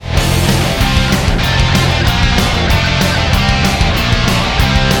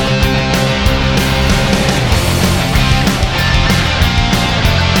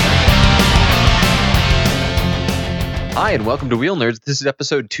Hi, and welcome to Wheel Nerds. This is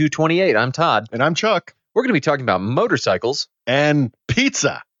episode 228. I'm Todd. And I'm Chuck. We're going to be talking about motorcycles. And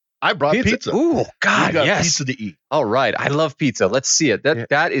pizza. I brought pizza. Ooh, God, We got yes. pizza to eat. All right. I love pizza. Let's see it.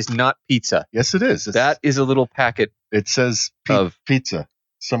 That is not pizza. Yes, it is. That is a little packet. It says of pizza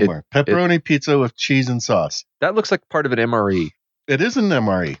somewhere. Pepperoni pizza with cheese and sauce. That looks like part of an MRE. It is an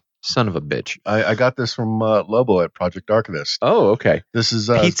MRE. Son of a bitch. I got this from Lobo at Project Archivist. Oh, okay. This is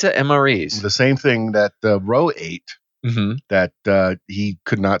Pizza MREs. the same thing that Ro ate Mm-hmm. that he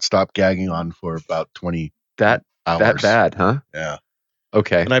could not stop gagging on for about 20 hours. That bad, huh? Yeah.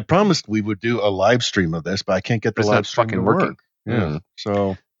 Okay. And I promised we would do a live stream of this, but I can't get the But it's live not stream fucking to working. work. Yeah.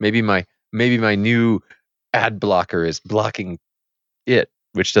 So Maybe my new ad blocker is blocking it,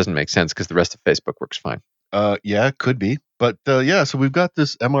 which doesn't make sense because the rest of Facebook works fine. yeah, it could be. But yeah, so we've got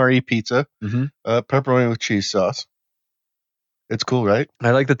this MRE pizza, Mm-hmm. pepperoni with cheese sauce. It's cool, right?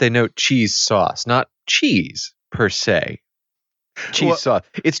 I like that they note cheese sauce, not cheese per se. Cheese sauce.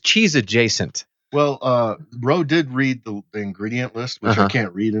 It's cheese adjacent. Well, Ro did read the ingredient list, which I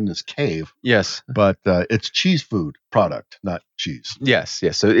can't read in his cave, Yes. but it's cheese food product, not cheese. Yes.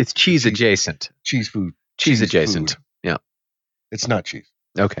 So it's cheese adjacent. Cheese food. Cheese adjacent. food. Yeah. It's not cheese.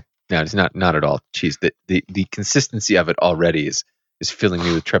 Okay. No, it's not at all cheese. The consistency of it already is filling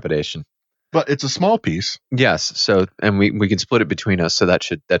me with trepidation. But it's a small piece. Yes. So and we can split it between us, so that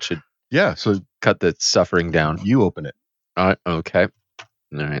should Yeah, so cut the suffering down. you open it. Okay.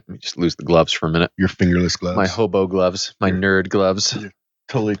 All right. Let me just lose the gloves for a minute. Your fingerless gloves. My hobo gloves. My nerd gloves.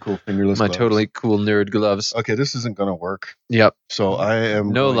 Totally cool fingerless My gloves. totally cool nerd gloves. Okay, this isn't going to work. Yep. So I am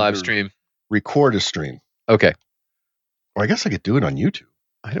No going live to stream. record a stream. Okay. Or I guess I could do it on YouTube.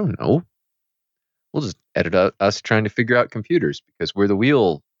 I don't know. We'll just edit out us trying to figure out computers because we're the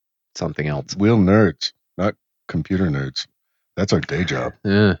wheel something else. Wheel nerds, not computer nerds. That's our day job.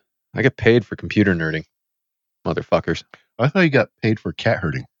 Yeah. I get paid for computer nerding. Motherfuckers. I thought you got paid for cat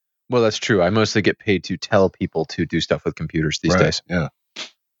herding. Well, that's true. I mostly get paid to tell people to do stuff with computers these days. Yeah.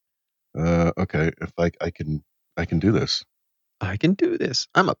 Okay. If I can do this. I can do this.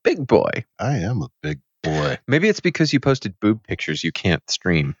 I'm a big boy. I am a big boy. Maybe it's because you posted boob pictures you can't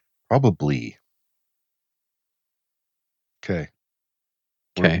stream. Probably. Okay.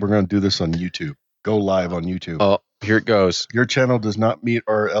 Okay. We're going to do this on YouTube. Go live on YouTube. Oh, here it goes. Your channel does not meet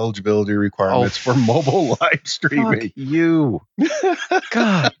our eligibility requirements for mobile live streaming. Fuck you.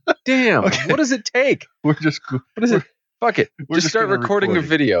 God damn. Okay. What does it take? What is it? Fuck it. We're Just just start gonna recording a record it.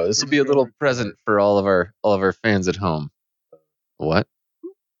 video. This will be a little present for all of our fans at home. What?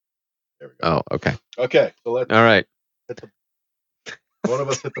 There we go. Oh, okay. Okay. So let's All right. one of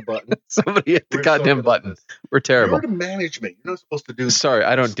us hit the button. Somebody hit the We're so goddamn good at button. this. We're terrible. You're the management. You're not supposed to do. Sorry,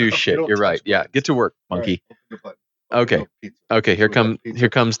 I don't do stuff. shit. You don't You're right. touch Yeah, buttons. get to work, All right, monkey. open the button. Okay. Open the pizza. Okay, here Open the pizza.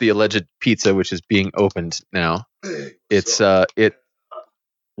 comes the alleged pizza, which is being opened now. Hey, It's so-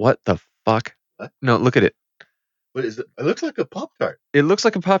 what the fuck? What? No, look at it. What is it? It looks like a Pop-Tart. It looks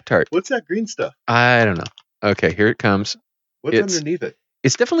like a Pop-Tart. What's that green stuff? I don't know. Okay, here it comes. What's It's- underneath it?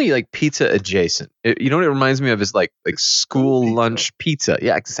 It's definitely like pizza adjacent. You know what it reminds me of is like school Pizza. lunch pizza.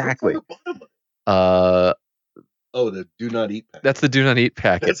 Yeah, exactly. What's on the bottom of it? Uh, Oh, the do not eat pack. that's the do not eat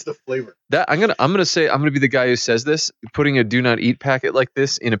packet. That's the flavor. That I'm gonna be the guy who says this. Putting a do not eat packet like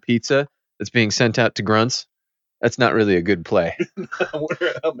this in a pizza that's being sent out to grunts. That's not really a good play. I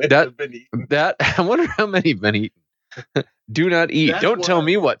wonder how many That- have been eaten. I wonder how many have been eaten. Do not eat. That's Don't tell why-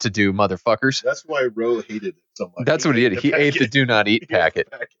 me what to do, motherfuckers. That's why Ro hated it so much. That's what he did. He ate the do not eat He ate packet.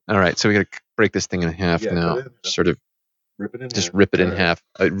 the packet. All right, so we got to break this thing in half Yeah, now. put it in half. Sort of Rip it in just half. rip it in All right. half.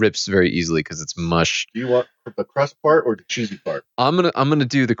 It rips very easily because it's mush. Do you want the crust part or the cheesy part? I'm gonna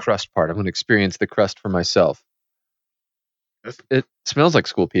do the crust part. I'm gonna experience the crust for myself. It smells like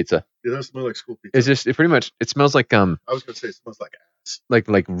school pizza. It does smell like school pizza. It's just it pretty much. It smells like I was going to say it smells like ass.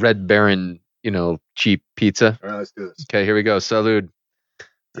 like Red Baron, cheap pizza. All right, let's do this. Okay, here we go. Salud.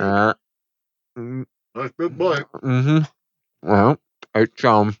 Nice big boy. Well, it's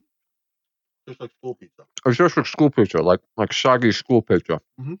Just like school pizza. it's just like school pizza, like soggy school pizza.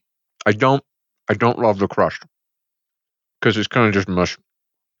 Mhm. I don't love the crust because it's kind of just mush.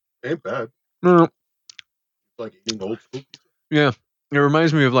 Ain't bad. No, It's like eating old school pizza. yeah, it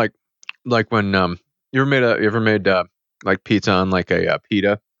reminds me of like when you ever made like pizza on like a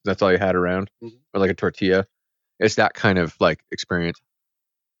pita. That's all you had around, Mhm. or like a tortilla. It's that kind of like experience.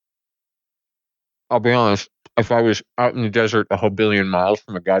 I'll be honest. If I was out in the desert a whole billion miles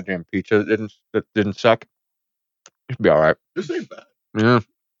from a goddamn pizza that didn't suck, it'd be all right. This ain't bad. Yeah,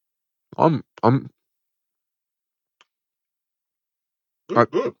 I'm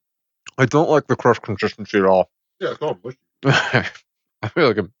It's good. I don't like the crust consistency at all. Yeah, it's all mushy. I feel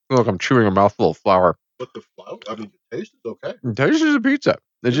like I'm chewing a mouthful of flour. But the flour, I mean, taste is okay. It tastes as a pizza.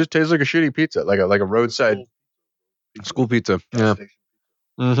 It just tastes like a shitty pizza, like a roadside school pizza. Yeah.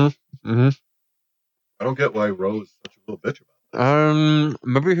 Mm-hmm. I don't get why Rose is such a little bitch about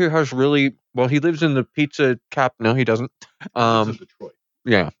Maybe he has really well. He lives in the pizza cap. No, he doesn't. it. He lives in Detroit.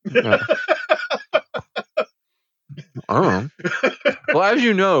 Yeah. I don't know. Well, as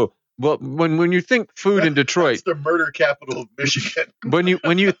you know, well, when you think food in Detroit, It's the murder capital of Michigan. when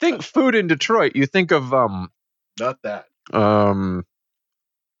you think food in Detroit, you think of Not that.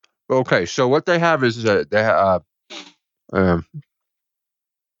 Okay, so what they have is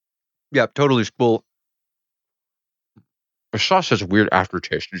yeah, totally spool. The sauce has a weird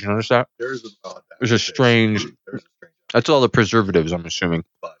aftertaste. Did you notice that? There's There's a strange. That's all the preservatives, I'm assuming.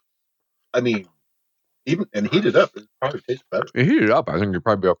 But I mean, even and heat it up, it probably tastes better. You heat it up, I think you'd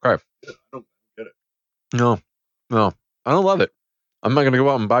probably be okay. Yeah, I don't get it, No, I don't love it. I'm not gonna go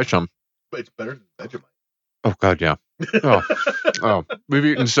out and buy some. but it's better than Vegemite. Oh God, yeah. Oh, we've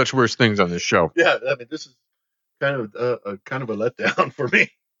eaten such worse things on this show. Yeah, I mean, this is kind of a letdown for me.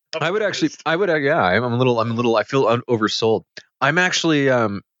 I'm a little. I feel oversold. I'm actually.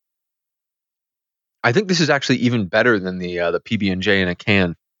 I think this is actually even better than the PB&J in a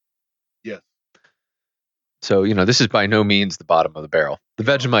can. Yes. So this is by no means the bottom of the barrel. The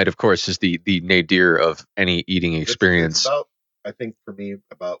Vegemite, of course, is the nadir of any eating experience. It's about, I think, for me,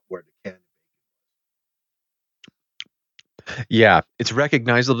 about where the can. Yeah, it's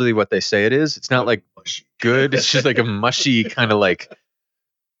recognizably what they say it is. It's not like mushy. Good. It's just like a mushy kind of like.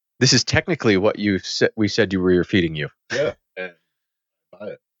 This is technically what we said we were feeding you. Yeah, and buy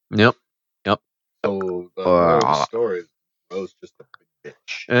it. Yep. So the story is Rose just a big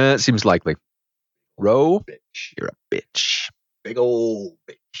bitch. It seems likely. Ro, Bitch. you're a bitch. Big old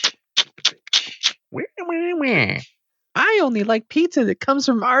bitch. I only like pizza that comes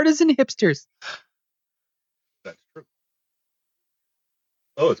from artisan hipsters. That's true.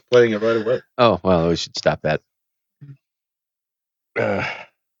 Oh, it's playing it right away. Oh, well, we should stop that. How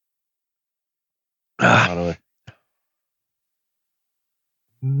do I?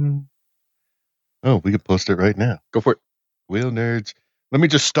 Oh, we can post it right now. Go for it. Wheel Nerds. Let me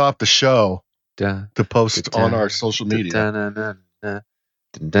just stop the show Da, to post da, on our social media. da, da, da, da,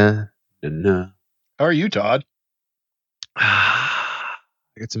 da, da, da. How are you, Todd?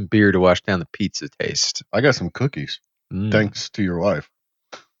 I got some beer to wash down the pizza taste. I got some cookies. Mm. Thanks to your wife.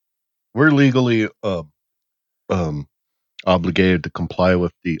 We're legally obligated to comply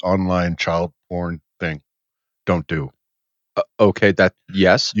with the online child porn thing. Don't do. Okay,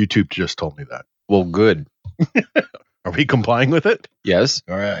 yes. YouTube just told me that. Well, good. Are we complying with it? Yes.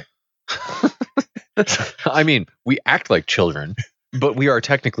 All right. I mean, we act like children, but we are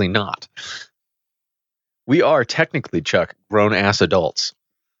technically not. We are technically, Chuck, grown-ass adults.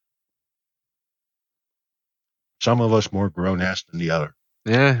 Some of us more grown-ass than the other.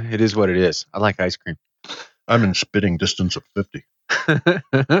 Yeah, it is what it is. I like ice cream. I'm in spitting distance of 50.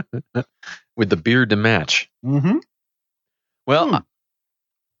 With the beard to match. Mm-hmm. Well,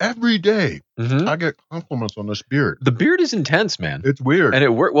 every day mhm. I get compliments on this beard. The beard is intense, man. It's weird. And it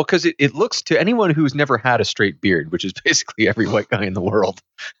works well because it looks, to anyone who's never had a straight beard, which is basically every white guy in the world,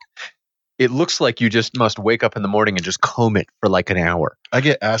 it looks like you just must wake up in the morning and just comb it for like an hour. I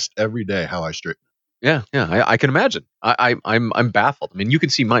get asked every day how I straighten. Yeah, I can imagine. I'm baffled. I mean, you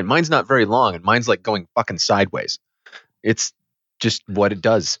can see mine. Mine's not very long, and mine's like going fucking sideways. It's just what it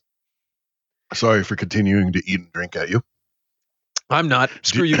does. Sorry for continuing to eat and drink at you. I'm not.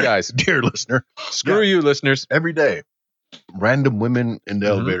 Screw you guys. Dear listener. Screw you, listeners. Every day, random women in the Mhm.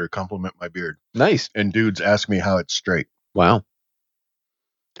 elevator compliment my beard. Nice. And dudes ask me how it's straight. Wow.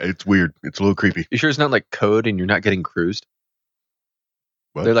 It's weird. It's a little creepy. You sure it's not like code and you're not getting cruised?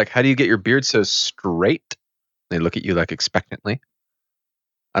 What? They're like, how do you get your beard so straight? They look at you like expectantly.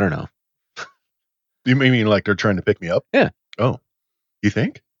 I don't know. You mean like they're trying to pick me up? Yeah. Oh. You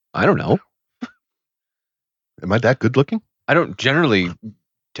think? I don't know. Am I that good looking? I don't generally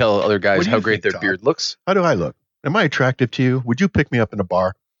tell other What guys do how you great think, their Todd? beard looks. How do I look? Am I attractive to you? Would you pick me up in a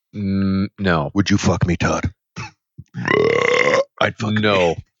bar? No. Would you fuck me, Todd? I'd fuck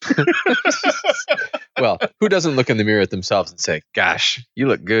No. Well, who doesn't look in the mirror at themselves and say, gosh, you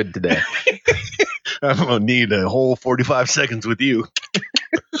look good today? I'm going to need a whole 45 seconds with you.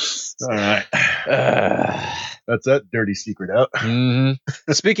 All right. That's that dirty secret out.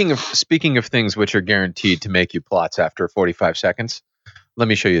 Mm-hmm. Speaking of things which are guaranteed to make you plots after 45 seconds, let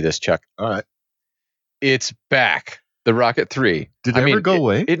me show you this, Chuck. All right. It's back. The Rocket 3. Did it ever go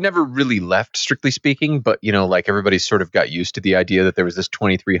away? It never really left, strictly speaking, but, like everybody sort of got used to the idea that there was this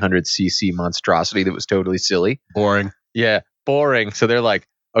 2300cc monstrosity that was totally silly. Boring. Yeah, boring. So they're like,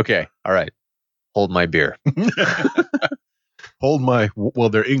 okay, all right. hold my beer. Hold my, well,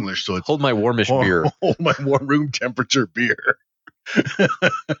 they're English, so it's Hold my warmish beer. Hold my warm room temperature beer.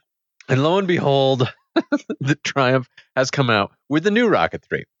 And lo and behold, the Triumph has come out with the new Rocket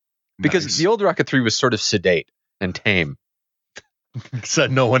 3. Because Nice. the old Rocket 3 was sort of sedate and tame.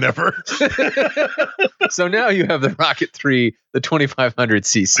 Said no one ever. So now you have the Rocket 3, the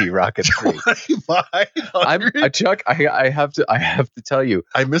 2500cc Rocket 3. 2500? Chuck, I have to tell you,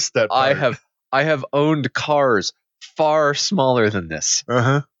 I missed that part. I have owned cars far smaller than this.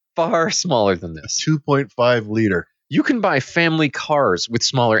 Far smaller than this. 2.5 liter. You can buy family cars with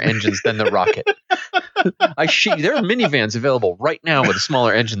smaller engines than the Rocket. There are minivans available right now with a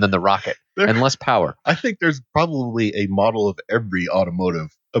smaller engine than the Rocket and less power. I think there's probably a model of every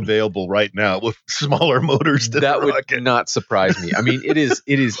automotive available right now with smaller motors than That the would Rocket. not surprise me. I mean, it is.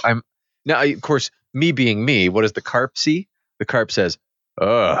 I'm now, of course, me being me. What does the CARP see? The CARP says,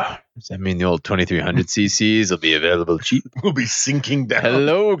 "Oh, does that mean the old 2300 cc's will be available cheap?" We'll be sinking down.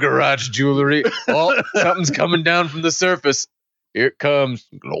 Hello, garage jewelry. Oh, something's coming down from the surface. Here it comes.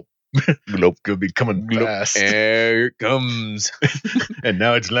 Glop, glop, Could be coming glop. fast. Here it comes. And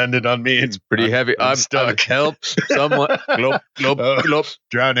now it's landed on me. It's Pretty heavy. I'm stuck. Help! Someone. Glop, glop, glop,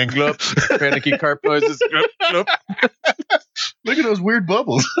 drowning. glop. Panicky CARP noises. Glop, glop. Look at those weird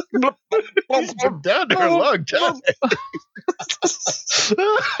bubbles. He's been down there a long time.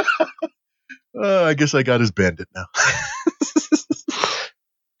 I guess I got his bandit now.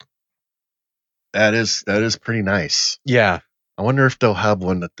 That is pretty nice. Yeah. I wonder if they'll have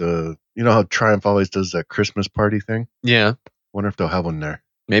one at the, you know how Triumph always does that Christmas party thing? Yeah. Wonder if they'll have one there.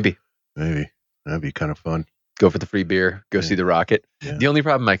 Maybe. Maybe. That'd be kind of fun. Go for the free beer. Go see the Rocket. Yeah. The only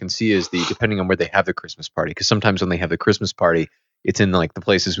problem I can see is depending on where they have the Christmas party. Because sometimes when they have the Christmas party, it's in like the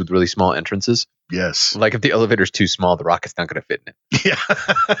places with really small entrances. Yes. Like if the elevator's too small, the Rocket's not going to fit in it. Yeah.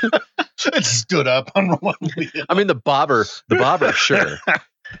 It stood up on one wheel. I mean, the bobber, sure.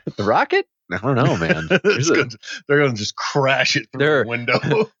 The Rocket? I don't know, man. They're going to just crash it through the window.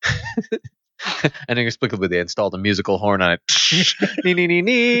 And inexplicably, they installed a musical horn on it. Nee, nee, nee,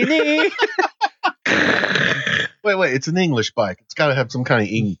 nee, nee. Wait, it's an English bike. It's got to have some kind of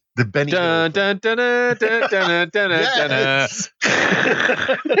the Benny. Dun, dun, dun, dun, dun, dun, dun, dun,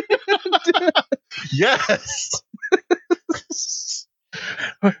 Yes. Yes.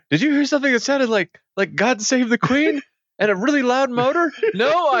 Did you hear something that sounded like God Save the Queen and a really loud motor?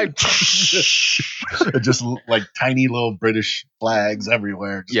 No, just like tiny little British flags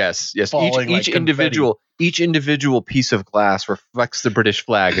everywhere. Yes. falling Each like each individual piece of glass reflects the British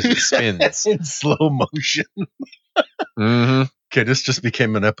flag as it spins. in slow motion. Mm-hmm. Okay, this just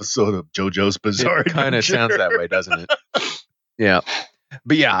became an episode of JoJo's Bizarre It kind of Adventure. sounds that way, doesn't it? Yeah,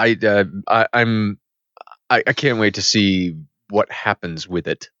 but yeah, I can't wait to see what happens with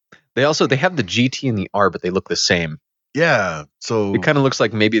it. They have the GT and the R, but they look the same. Yeah, so It kind of looks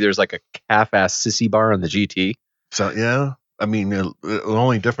like maybe there's like a half-ass sissy bar on the GT. So yeah, I mean, the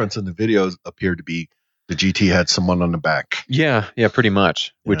only difference in the videos appeared to be the GT had someone on the back. Yeah, pretty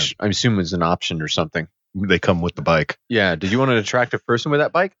much. Which I assume is an option or something. They come with the bike. Yeah. Did you want an attractive person with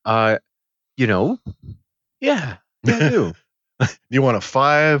that bike? Yeah, I do. Do you want a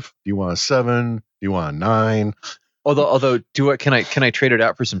 5? Do you want a 7? Do you want a 9? Although, can I trade it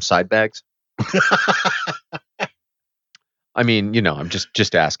out for some side bags? I mean, I'm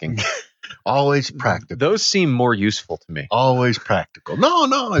just asking. Always practical. Those seem more useful to me. Always practical.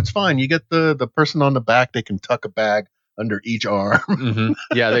 No, it's fine. You get the person on the back. They can tuck a bag under each arm. Mm-hmm.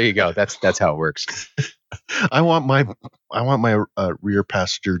 Yeah, there you go. That's how it works. I want my rear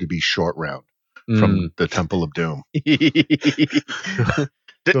passenger to be short round from the Temple of Doom.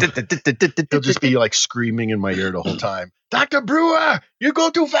 They'll just be like screaming in my ear the whole time. Dr. Brewer, you go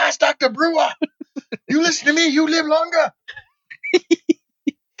too fast, Dr. Brewer. You listen to me, you live longer.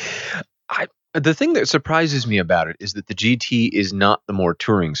 The thing that surprises me about it is that the GT is not the more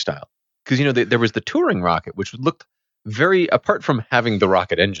touring style. Because, there was the touring Rocket, which looked very, apart from having the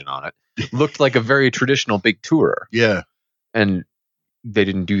Rocket engine on it, looked like a very traditional big tourer. Yeah. And they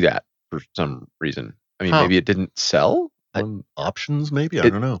didn't do that for some reason. I mean, maybe it didn't sell? Options, maybe? I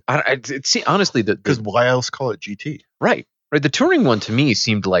don't know. Honestly, because why else call it GT? Right. The touring one to me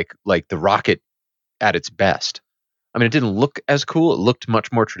seemed like the Rocket at its best. I mean, it didn't look as cool. It looked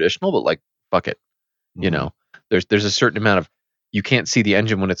much more traditional, but fuck it. Mm-hmm. There's a certain amount of, you can't see the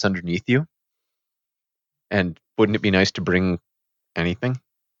engine when it's underneath you. And wouldn't it be nice to bring anything?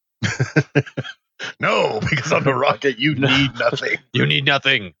 No, because on the Rocket, you need nothing. You need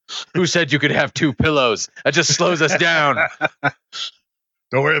nothing. Who said you could have 2 pillows? That just slows us down.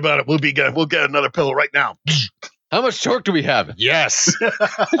 Don't worry about it. We'll get another pillow right now. How much torque do we have? Yes.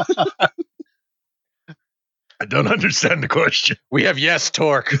 I don't understand the question. We have yes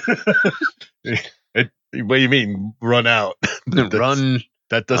torque. What do you mean, run out? Run.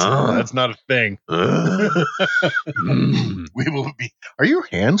 That doesn't. That's not a thing. We will be. Are your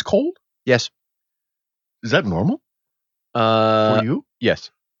hands cold? Yes. Is that normal for you? Yes.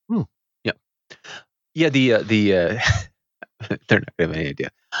 Hmm. Yeah. Yeah. They're not gonna have any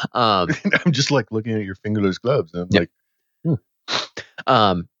idea. I'm just like looking at your fingerless gloves, and I'm like,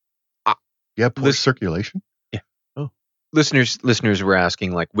 you have poor circulation. Yeah. Oh. Listeners were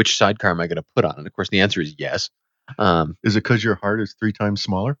asking like, which sidecar am I going to put on? And of course, the answer is yes. Is it because your heart is 3 times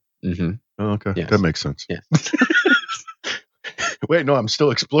smaller? Mm-hmm. Oh, okay, yes. That makes sense. Yes. Wait, no, I'm still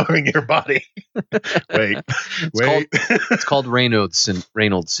exploring your body. Wait. It's called Raynaud's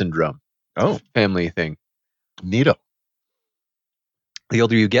syndrome. Oh, family thing. Neato. The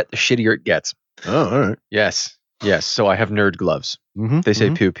older you get, the shittier it gets. Oh, all right. Yes. So I have nerd gloves. Mm-hmm, They say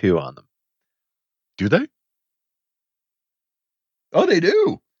pew pew on them. Do they? Oh, they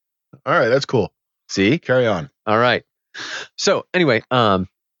do. All right, that's cool. See? Carry on. All right. So anyway,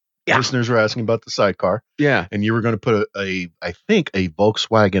 listeners were asking about the sidecar. Yeah. And you were going to put I think a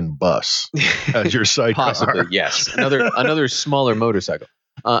Volkswagen bus as your sidecar. Possibly, yes. Another smaller motorcycle.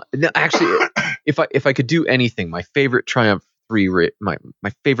 No, actually, if I could do anything, my favorite Triumph 3 rig, my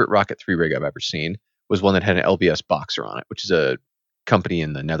favorite Rocket 3 rig I've ever seen was one that had an LBS Boxer on it, which is a company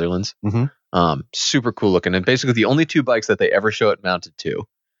in the Netherlands. Mm-hmm. Super cool looking, and basically the only 2 bikes that they ever show it mounted to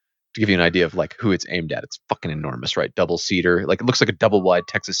give you an idea of like who it's aimed at. It's fucking enormous, right? Double seater, like it looks like a double wide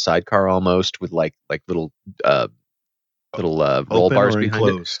Texas sidecar almost, with like little roll bars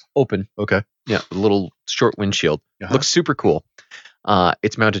behind it. Open. Okay. Yeah, a little short windshield. Uh-huh. Looks super cool.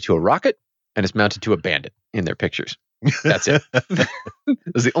 It's mounted to a Rocket and it's mounted to a Bandit in their pictures. That's it.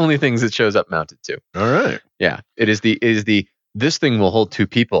 Those are the only things it shows up mounted to. All right. Yeah, it is the this thing will hold 2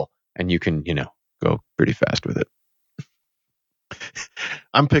 people and you can go pretty fast with it.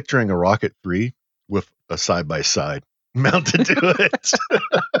 I'm picturing a Rocket 3 with a side-by-side mounted to it.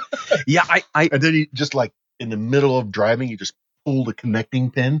 Yeah, and then you just like in the middle of driving, you just pull the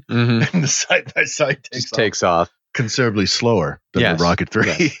connecting pin and the side-by-side takes off considerably slower than the Rocket 3.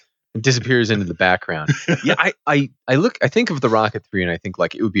 Yes. It disappears into the background. Yeah, I think of the Rocket 3 and I think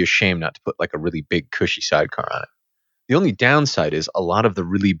like it would be a shame not to put like a really big cushy sidecar on it. The only downside is a lot of the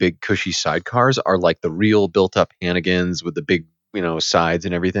really big cushy sidecars are like the real built up Hannigans with the big, sides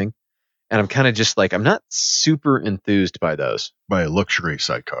and everything. And I'm kind of just like, I'm not super enthused by those. By a luxury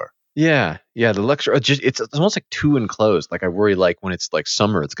sidecar. Yeah. The luxury, it's almost like too enclosed. Like I worry like when it's like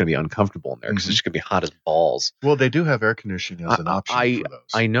summer, it's going to be uncomfortable in there because it's just going to be hot as balls. Well, they do have air conditioning as an option for those.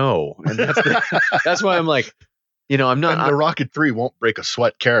 I know. And that's why I'm like, I'm not. And the Rocket 3 won't break a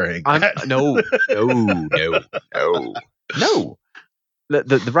sweat carrying. No.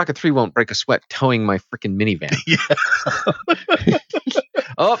 The Rocket 3 won't break a sweat towing my freaking minivan. Yeah.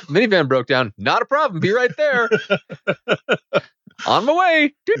 Oh, minivan broke down. Not a problem. Be right there. On my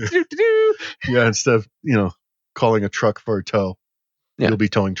way. Do. Yeah, instead of, calling a truck for a tow, you'll be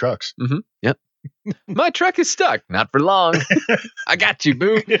towing trucks. Mm-hmm. Yep. My truck is stuck. Not for long. I got you,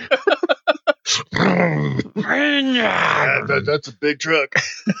 boo. That's a big truck.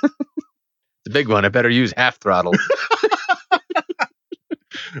 It's a big one. I better use half throttle.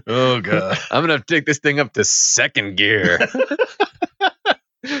 Oh, God. I'm going to have to take this thing up to second gear.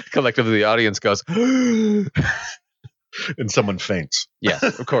 Collectively, the audience goes, and someone faints. Yes,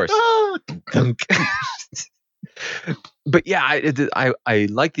 of course. But yeah, I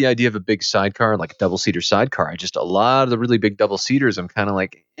like the idea of a big sidecar, like a double-seater sidecar. A lot of the really big double-seaters, I'm kind of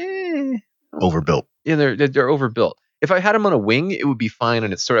like, overbuilt. Yeah, they're overbuilt. If I had them on a wing, it would be fine.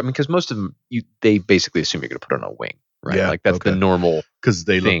 And it's because most of them, they basically assume you're going to put on a wing, right? Yeah, like that's the normal. Because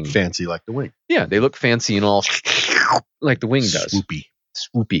they look fancy like the wing. Yeah, they look fancy and all like the wing does.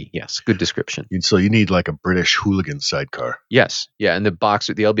 Swoopy, yes, good description. So you need like a British hooligan sidecar. Yes, yeah, and the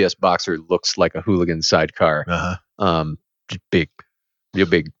LBS Boxer looks like a hooligan sidecar. Just big, real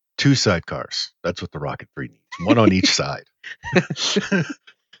big. 2 sidecars. That's what the Rocket 3 needs. One on each side.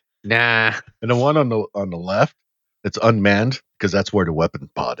 Nah. And the one on the left, it's unmanned because that's where the weapon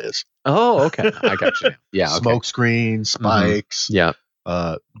pod is. Oh, okay. I got you. Yeah. Okay. Smoke screen, spikes. Mm-hmm.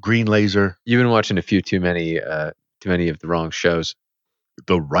 Yeah. Green laser. You've been watching too many of the wrong shows.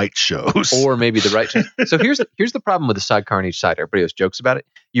 The right shows. Or maybe the right shows. So here's the problem with the sidecar on each side. Everybody has jokes about it.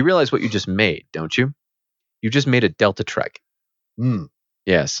 You realize what you just made, don't you? You just made a Delta Trek.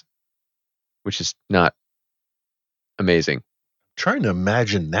 Yes. Which is not amazing. Trying to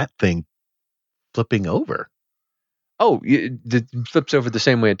imagine that thing flipping over. Oh, it flips over the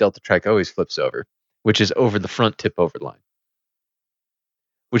same way a Delta Trek always flips over, which is over the front tip over line.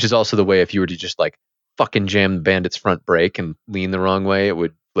 Which is also the way if you were to just like fucking jam the Bandit's front brake and lean the wrong way, it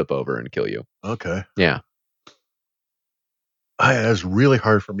would flip over and kill you. Okay. Yeah. It's really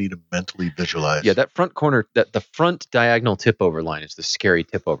hard for me to mentally visualize. Yeah, that front corner, the front diagonal tip over line is the scary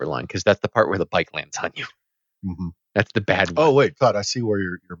tip over line because that's the part where the bike lands on you. Mm-hmm. That's the bad one. Oh, wait, Todd, I see where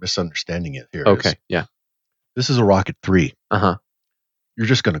you're misunderstanding it here. Okay, yeah. This is a Rocket 3. Uh-huh. You're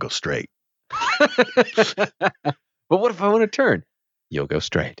just going to go straight. But what if I want to turn? You'll go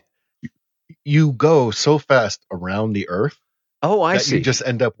straight. You go so fast around the Earth. Oh, I see. You just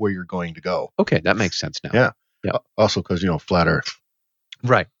end up where you're going to go. Okay, that makes sense now. Yeah. Yeah. Also because, flat Earth.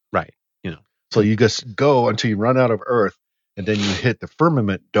 Right. So you just go until you run out of Earth, and then you hit the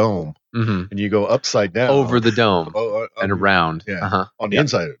firmament dome, and you go upside down. Over the dome and around. Yeah. Uh-huh. On the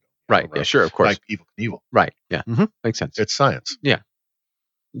inside of it. Right. Yeah, sure, of course. Like Evel Knievel. Right. Yeah. Mm-hmm. Makes sense. It's science. Yeah.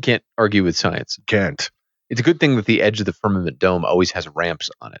 You can't argue with science. Can't. It's a good thing that the edge of the firmament dome always has ramps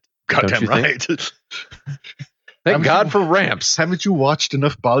on it. Goddamn right. Thank God for ramps. Haven't you watched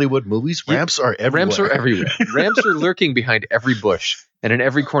enough Bollywood movies? Ramps are everywhere. Ramps are everywhere. Ramps are lurking behind every bush and in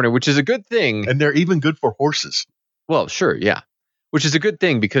every corner, which is a good thing. And they're even good for horses. Well, sure, yeah. Which is a good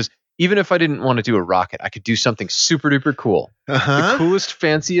thing because even if I didn't want to do a rocket, I could do something super duper cool. Uh-huh. The coolest,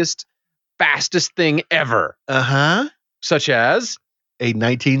 fanciest, fastest thing ever. Uh-huh. Such as a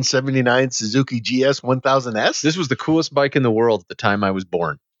 1979 Suzuki GS 1000S. This was the coolest bike in the world at the time I was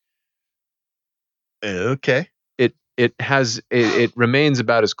born. Okay. It remains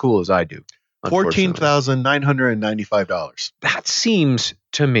about as cool as I do. $14,995. That seems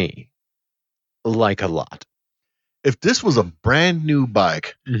to me like a lot. If this was a brand new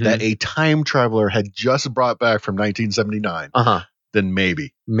bike that a time traveler had just brought back from 1979, then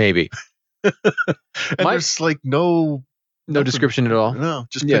maybe. Maybe. And there's like no description at all. No,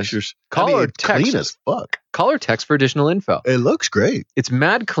 just pictures. Call or text. Clean as fuck. Call or text for additional info. It looks great. It's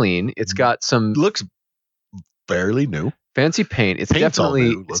mad clean. It's got some looks fairly new. Fancy paint. It's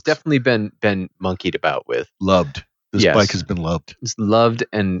definitely been monkeyed about with. Loved. This bike has been loved. It's loved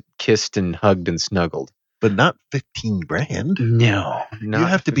and kissed and hugged and snuggled. But not $15,000. No, you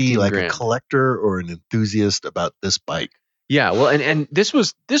have to be like a collector or an enthusiast about this bike. Yeah, well, and this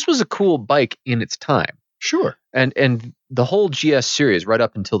was a cool bike in its time. Sure. And the whole GS series right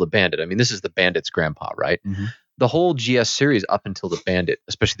up until the Bandit. I mean, this is the Bandit's grandpa, right? Mm-hmm. The whole GS series up until the Bandit,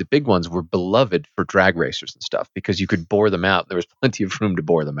 especially the big ones, were beloved for drag racers and stuff because you could bore them out. There was plenty of room to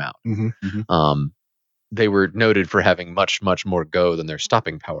bore them out. Mm-hmm. They were noted for having much, much more go than their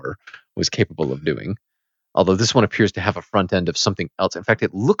stopping power was capable of doing. Although this one appears to have a front end of something else. In fact,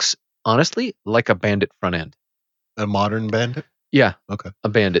 it looks, honestly, like a Bandit front end. A modern Bandit? Yeah. Okay. A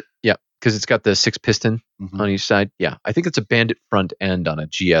Bandit, yeah. Because it's got the 6-piston on each side. Yeah. I think it's a Bandit front end on a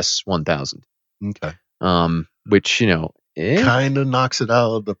GS 1000. Okay. Which, kind of knocks it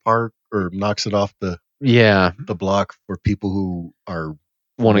out of the park or knocks it off the block for people who are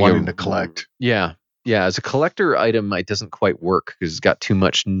wanting to collect. Yeah. Yeah. As a collector item, it doesn't quite work because it's got too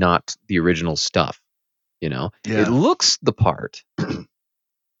much not the original stuff. It looks the part, but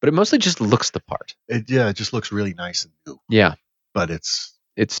it mostly just looks the part. It just looks really nice and new. Yeah. But it's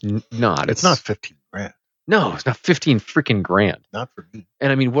not. It's not $15,000. No, it's not 15 freaking grand. Not for me.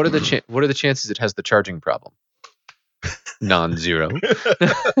 And I mean, what are the chances it has the charging problem? Non-zero.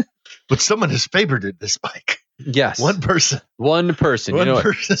 But someone has favorited this bike. Yes. One person.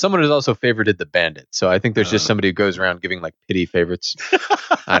 Someone has also favorited the Bandit. So I think there's just somebody who goes around giving like pity favorites.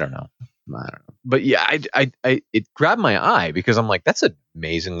 I don't know. But yeah, it grabbed my eye because I'm like, that's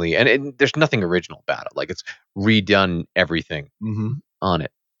amazingly, and there's nothing original about it. Like it's redone everything on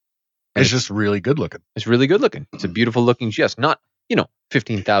it. And it's just really good looking. It's really good looking. It's a beautiful looking GS. Not,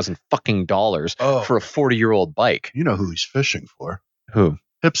 $15,000 fucking dollars for a 40-year-old bike. You know who he's fishing for? Who?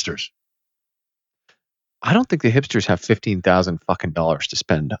 Hipsters. I don't think the hipsters have $15,000 fucking dollars to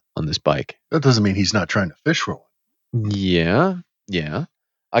spend on this bike. That doesn't mean he's not trying to fish for one. Yeah.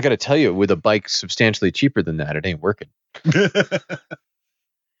 I got to tell you, with a bike substantially cheaper than that, it ain't working.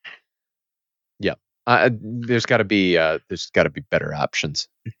 Yeah. There's got to be better options.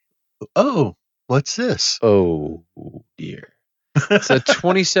 Oh, what's this? Oh dear. It's a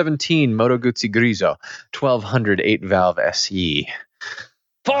 2017 Moto Guzzi Grigio 1200 8-valve SE.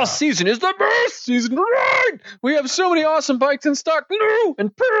 Fall season is the best season to ride. We have so many awesome bikes in stock, new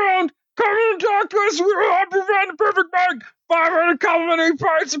and pre-owned. Come and talk to us. We will provide the perfect bike. 500 complimentary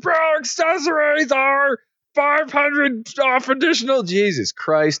parts, apparel, accessories, are 500 off additional. Jesus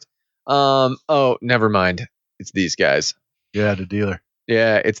Christ. Oh, never mind. It's these guys. Yeah, the dealer.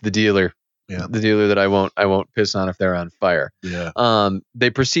 Yeah, it's the dealer. Yeah. The dealer that I won't piss on if they're on fire. Yeah. They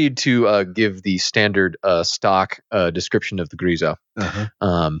proceed to give the standard stock description of the Grigio.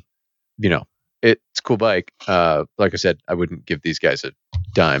 It's a cool bike. Like I said, I wouldn't give these guys a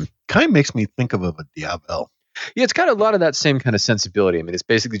dime. Kind of makes me think of a Diablo. Yeah, it's got a lot of that same kind of sensibility. I mean, it's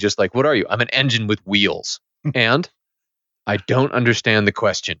basically just like, what are you? I'm an engine with wheels. And I don't understand the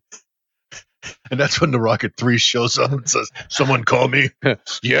question. And that's when the Rocket 3 shows up and says, someone call me.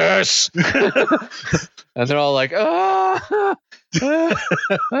 Yes. And they're all like,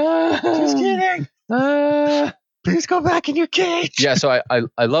 just kidding. Please go back in your cage. Yeah, so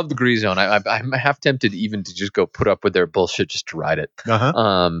I love the Gree Zone. I'm half tempted even to just go put up with their bullshit just to ride it.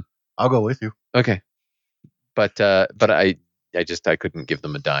 I'll go with you. Okay. But I couldn't give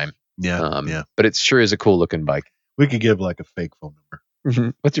them a dime. Yeah. But it sure is a cool looking bike. We could give like a fake phone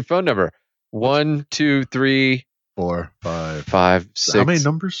number. What's your phone number? 1, 2, 3, 4, 5, 5, 6. How many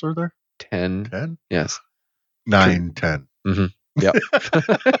numbers are there? 10. 10? Yes. 9, 10. Mm-hmm. Yep.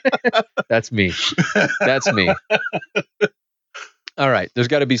 That's me. That's me. All right. There's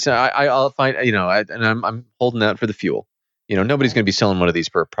got to be some. I'll find. I'm holding out for the fuel. Nobody's going to be selling one of these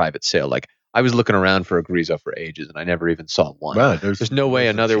for a private sale. Like I was looking around for a Grezzo for ages, and I never even saw one. Wow, there's no way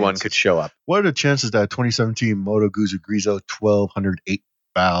another one could show up. What are the chances that 2017 Moto Guzzi Grezzo 1208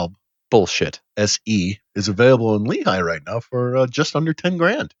 valve bullshit SE is available in Lehigh right now for just under 10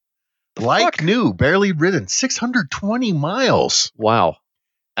 grand? Like new, barely ridden, 620 miles. Wow.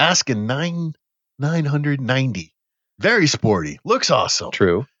 Asking 990. Very sporty. Looks awesome.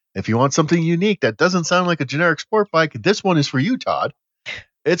 True. If you want something unique that doesn't sound like a generic sport bike, this one is for you, Todd.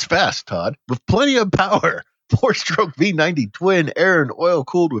 It's fast, Todd, with plenty of power. 4-stroke V90 twin, air and oil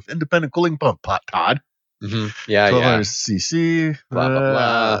cooled with independent cooling pump, Todd. Mm-hmm. Yeah, 1200 cc, blah, blah,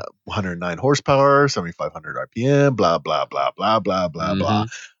 blah. 109 horsepower, 7,500 RPM, blah, blah, blah, blah, blah, blah, blah.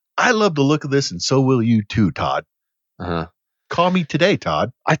 I love the look of this, and so will you too, Todd. Uh-huh. Call me today,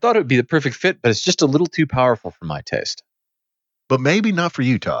 Todd. I thought it would be the perfect fit, but it's just a little too powerful for my taste. But maybe not for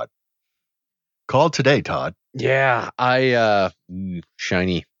you, Todd. Call today, Todd. Yeah,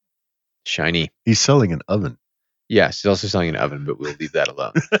 shiny. He's selling an oven. Yes, he's also selling an oven, but we'll leave that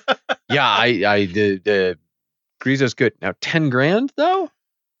alone. Yeah, the Grezzo's good. Now, 10 grand though,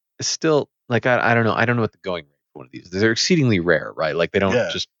 is still like I don't know. I don't know what the going rate for one of these. They're exceedingly rare, right? Like they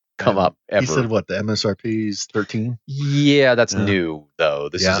don't just come up ever. He said what the MSRP is 13. Yeah, that's new though.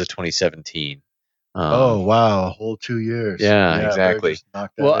 This is a 2017. Oh wow, a whole 2 years. Yeah, exactly.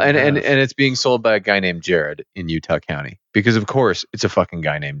 Well, and it's being sold by a guy named Jared in Utah County because of course it's a fucking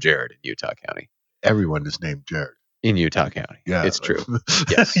guy named Jared in Utah County. Everyone is named Jared in Utah County. Yeah, it's true.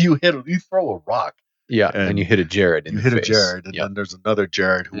 Yes, you throw a rock. Yeah, and you hit a Jared in the face. You hit a Jared, and then there's another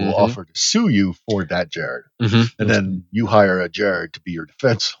Jared who will offer to sue you for that Jared. And then you hire a Jared to be your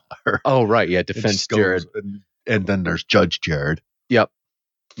defense lawyer. Oh, right. Yeah, defense Jared. And then there's Judge Jared. Yep.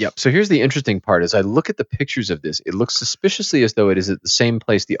 So here's the interesting part. As I look at the pictures of this, it looks suspiciously as though it is at the same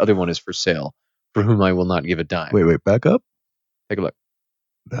place the other one is for sale, for whom I will not give a dime. Wait, back up. Take a look.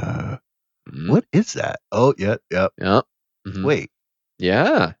 What is that? Oh, yeah. Mm-hmm. Wait.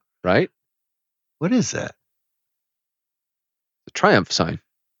 Yeah, right? What is that? The Triumph sign.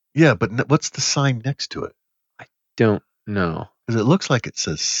 Yeah, but what's the sign next to it? I don't know. Because it looks like it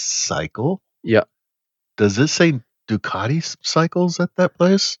says cycle. Yeah. Does this say Ducati cycles at that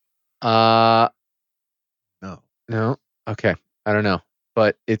place? No. No. Okay. I don't know.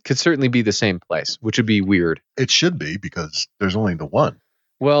 But it could certainly be the same place, which would be weird. It should be because there's only the one.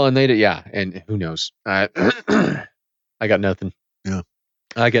 Well, and and who knows? I got nothing. Yeah.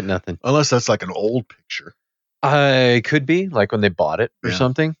 I get nothing. Unless that's like an old picture. I could be like when they bought it or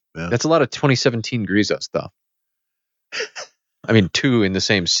something. Yeah. That's a lot of 2017 Grezzo stuff. I mean, 2 in the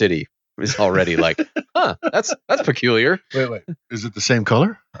same city is already like, that's peculiar. Wait. Is it the same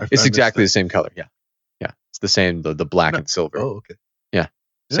color? It's exactly the same color. Yeah. It's the same, the black and silver. Oh, okay. Yeah.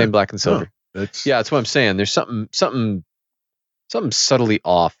 Same black and silver. That's what I'm saying. There's something subtly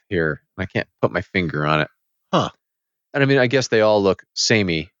off here. I can't put my finger on it. Huh. And I mean, I guess they all look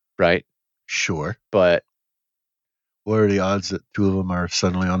samey, right? Sure. But what are the odds that 2 of them are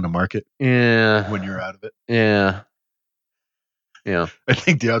suddenly on the market? Yeah. When you're out of it? Yeah. I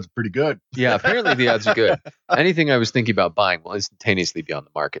think the odds are pretty good. Yeah, apparently the odds are good. Anything I was thinking about buying will instantaneously be on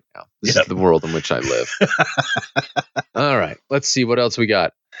the market now. This is the world in which I live. All right. Let's see what else we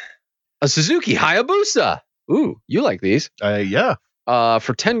got. A Suzuki Hayabusa. Ooh, you like these? Yeah.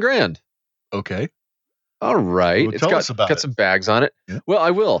 For 10 grand. Okay. All right. Well, tell us about got some bags on it. Yeah. Well,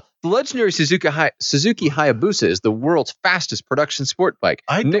 I will. The legendary Suzuki Hayabusa is the world's fastest production sport bike.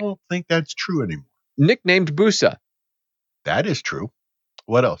 I don't think that's true anymore. Nicknamed Busa. That is true.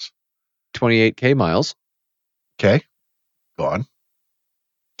 What else? 28K miles. Okay. Go on.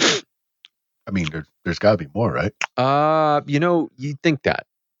 I mean, there's got to be more, right? You'd think that.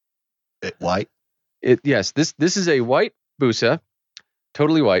 White. Yes, this is a white Busa,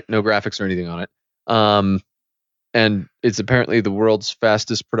 totally white, no graphics or anything on it. And it's apparently the world's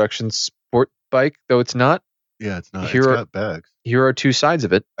fastest production sport bike, though it's not. Yeah, it's not. Here It's are- got bags. Here are two sides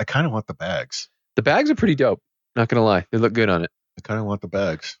of it. I kind of want the bags. The bags are pretty dope. Not gonna lie, they look good on it. I kind of want the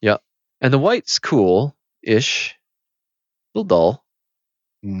bags. And the white's cool-ish, a little dull.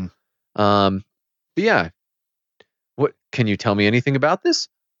 Mm. But yeah, what can you tell me anything about this?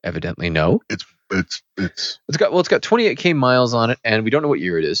 Evidently, no. It's It's got 28K miles on it, and we don't know what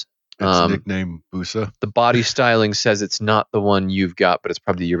year it is. nicknamed Busa. The body styling says it's not the one you've got, but it's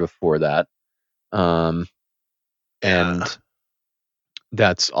probably the year before that. And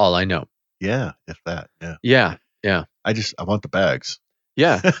that's all I know. Yeah, if that. Yeah. Yeah. I want the bags.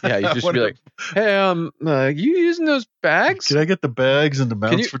 Yeah. You just be like, hey, you using those bags? Can I get the bags and the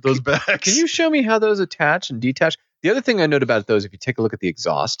mounts for those bags? Can you show me how those attach and detach? The other thing I note about those, if you take a look at the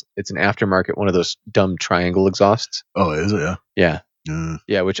exhaust, it's an aftermarket, one of those dumb triangle exhausts. Oh, is it? Yeah.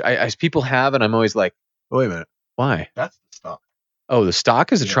 Yeah, which as people have, and I'm always like, Oh, wait a minute. why? That's the stock. Oh, the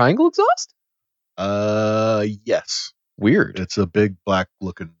stock is a Yeah. triangle exhaust? Yes. Weird. It's a big black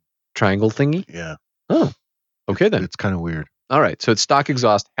looking. Triangle thingy? Yeah. Okay, then. It's kind of weird. All right, so it's stock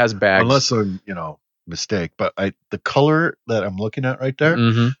exhaust, has bags. Unless I'm, mistake. But the color that I'm looking at right there,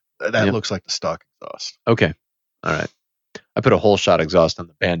 Mhm. that Yep. looks like the stock exhaust. Okay. All right. I put a whole shot exhaust on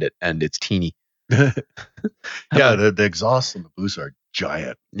the Bandit, and it's teeny. Yeah, the exhausts on the Busa are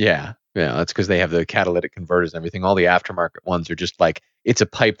giant. Yeah, that's because they have the catalytic converters and everything. All the aftermarket ones are just like, it's a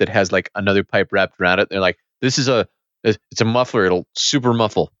pipe that has like another pipe wrapped around it. They're like, it's a muffler. It'll super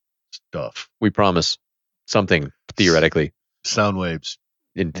muffle. Stuff. We promise something theoretically Sound waves.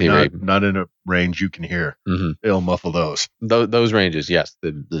 in theory. Not in a range you can hear. Mhm. It'll muffle those. Those ranges, yes.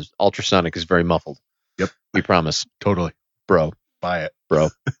 The ultrasonic is very muffled. Yep. We promise, Totally. bro. Buy it. Bro.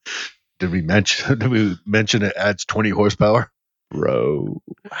 Did we mention it adds 20 horsepower? Bro.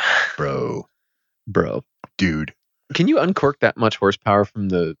 Dude. Can you uncork that much horsepower from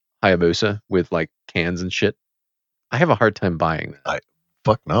the Hayabusa with like cans and shit? I have a hard time buying that.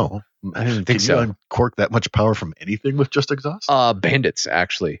 Fuck no. I didn't think Can so. you uncork that much power from anything with just exhaust? Bandits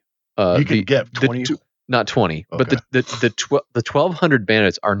actually. You can get 20. Not 20, but Okay. the 1200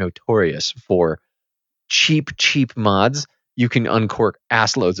 Bandits are notorious for cheap mods. You can uncork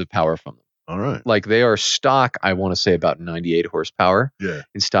ass loads of power from them. All right. Like they are stock, I want to say about 98 horsepower Yeah.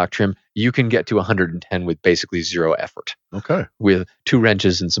 in stock trim. You can get to 110 with basically zero effort Okay. with 2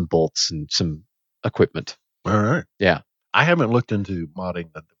 wrenches and some bolts and some equipment. All right. Yeah. I haven't looked into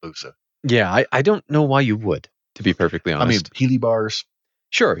modding the Busa. Yeah, I don't know why you would, to be perfectly honest. I mean, Healy bars.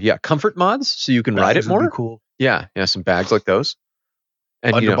 Sure, yeah, comfort mods so you can ride it bags would be more. Cool. Yeah, some bags like those.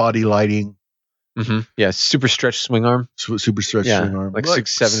 And Underbody lighting. yeah, super stretch swing arm. Super stretch Yeah, swing arm. like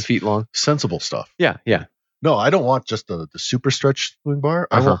 6-7 feet long. Sensible stuff. Yeah. No, I don't want just the super stretch swing bar.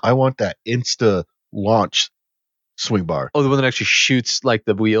 Uh-huh. I want that insta launch swing bar. Oh, the one that actually shoots like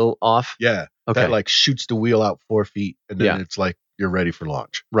the wheel off. Yeah. Okay. That like shoots the wheel out 4 feet and then Yeah. it's like you're ready for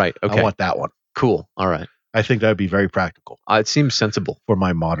launch. Right. Okay. I want that one. Cool. All right. I think that'd be very practical It seems sensible. for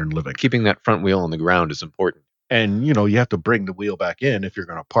my modern living. Keeping that front wheel on the ground is important. And you have to bring the wheel back in if you're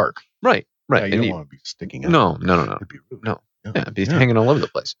going to park. Right. Yeah, Right. you And don't want to be sticking out. No. It'd be rude. No. Yeah. Yeah, be hanging all over the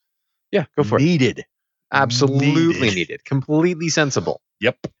place. Yeah, go for it. Needed. Absolutely needed. Completely sensible.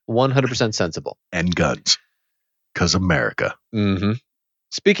 Yep. 100% sensible. And guns. Because America. Mm-hmm.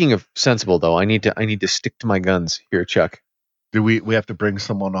 Speaking of sensible, though, I need to stick to my guns here, Chuck. Do we have to bring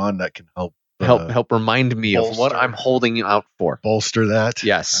someone on that can help Help remind me of what bolster. I'm holding out for. bolster that?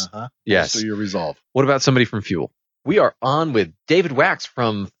 Yes. Uh-huh. Yes. Bolster your resolve. What about somebody from Fuel? We are on with David Wax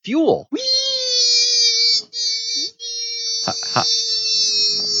from Fuel. Ha, ha.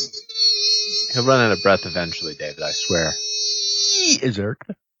 He'll run out of breath eventually, David, I swear. Is Eric?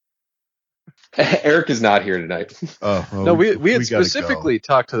 Eric is not here tonight. Oh, well, No, we had gotta specifically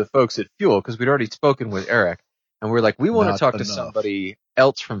talked to the folks at Fuel because we'd already spoken with Eric, and we're like, we want to Not talk to enough. somebody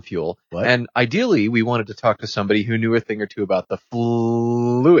else from Fuel, What? and ideally, we wanted to talk to somebody who knew a thing or two about the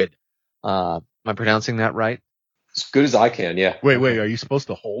fluid. Am I pronouncing that right? As good as I can, yeah. Wait, are you supposed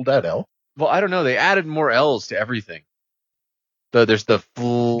to hold that L? Well, I don't know. They added more L's to everything. There's the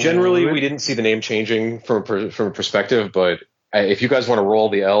fluid. Generally, we didn't see the name changing from a perspective, but if you guys want to roll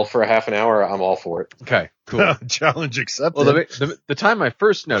the L for a half an hour, I'm all for it. Okay, cool. Challenge accepted. Well, the time I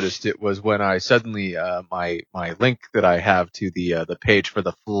first noticed it was when I suddenly my link that I have to the page for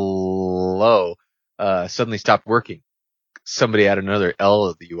the flow suddenly stopped working. Somebody added another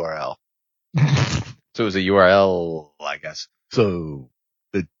L to the URL, so it was a URL, I guess. So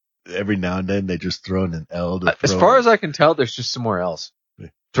every now and then they just throw in an L. As far as I can tell, there's just somewhere else.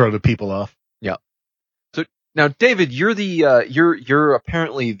 throw the people off. So now, David, you're the you're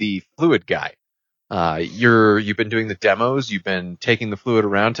apparently the fluid guy. You've been doing the demos. You've been taking the fluid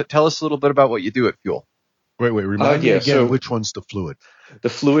around. Tell us a little bit about what you do at Fuel. Wait, remind me again so which one's the fluid. the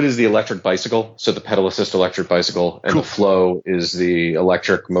fluid is the electric bicycle, so the pedal assist electric bicycle, and Cool. the flow is the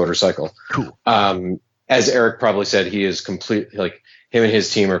electric motorcycle. Cool. As Eric probably said, he is complete. Like him and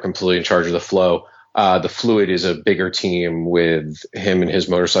his team are completely in charge of the flow. The fluid is a bigger team with him and his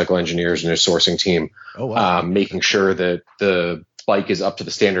motorcycle engineers and his sourcing team, Oh wow. making sure that the bike is up to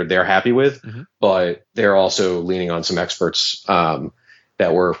the standard they're happy with, but they're also leaning on some experts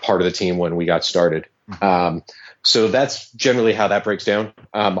that were part of the team when we got started. So that's generally how that breaks down.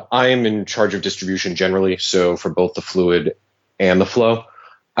 I am in charge of distribution generally, so for both the fluid and the flow.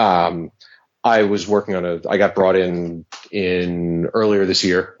 I was working on I got brought in earlier this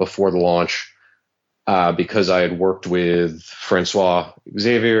year before the launch because I had worked with Francois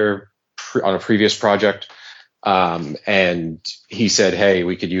Xavier on a previous project. And he said, hey,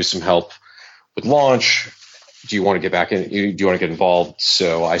 we could use some help with launch. Do you want to get back in? Do you want to get involved?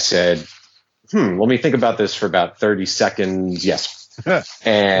 So I said, let me think about this for about 30 seconds. Yes.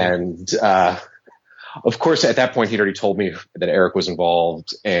 And, of course, at that point, he'd already told me that Eric was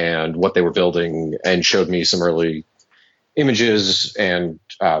involved and what they were building and showed me some early images and,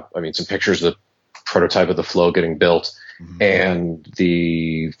 some pictures of the prototype of the flow getting built. And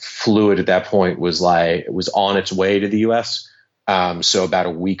the fluid at that point was on its way to the US. So about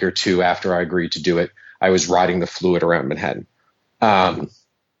a week or two after I agreed to do it, I was riding the fluid around Manhattan.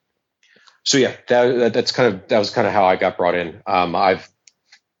 So yeah, that was kind of how I got brought in. I've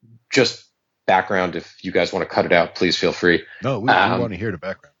just background. If you guys want to cut it out, please feel free. No, we want to hear the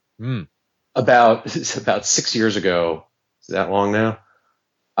background. About 6 years ago, is that long now?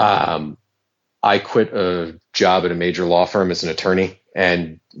 I quit a job at a major law firm as an attorney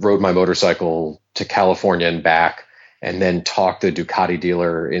and rode my motorcycle to California and back, and then talked the Ducati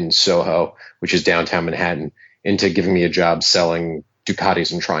dealer in Soho, which is downtown Manhattan, into giving me a job selling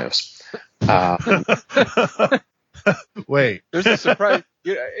Ducatis and Triumphs. Wait, There's a surprise.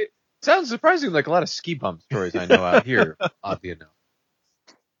 It sounds surprising, like a lot of ski bump stories I know out here. Oddly enough.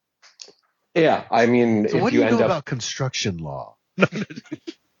 Yeah, I mean, so if what do you you know end up, about construction law?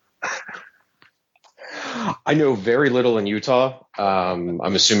 I know very little in Utah. I'm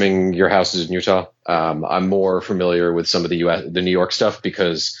assuming your house is in Utah. I'm more familiar with some of the New York stuff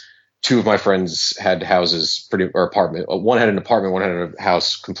because two of my friends had houses, apartment. One had an apartment, one had a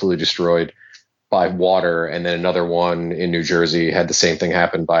house completely destroyed by water, and then another one in New Jersey had the same thing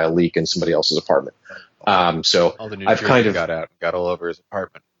happen by a leak in somebody else's apartment. So All the New I've Jersey kind of got out and got all over his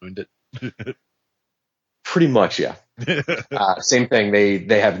apartment, ruined it. pretty much, yeah. Same thing.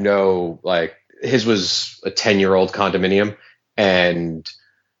 They have no, like, his was a 10-year-old condominium, and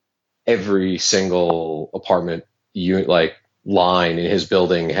every single apartment unit, like, line in his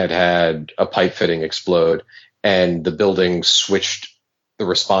building had a pipe fitting explode, and the building switched the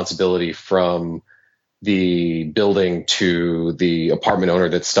responsibility from the building to the apartment owner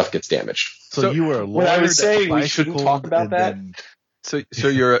that stuff gets damaged. So you were a lawyer. What I would say that we shouldn't talk about that. then- So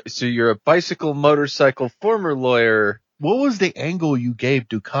you're a bicycle motorcycle former lawyer. What was the angle you gave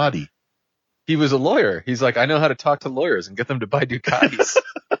Ducati? He was a lawyer. He's like, I know how to talk to lawyers and get them to buy Ducatis.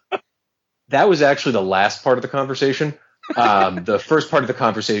 That was actually the last part of the conversation. The first part of the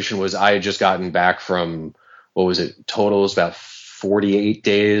conversation was I had just gotten back from, what was it? Total was about 48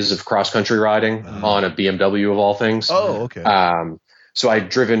 days of cross country riding on a BMW of all things. Oh, okay. So I'd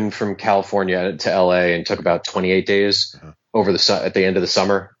driven from California to LA and took about 28 days at the end of the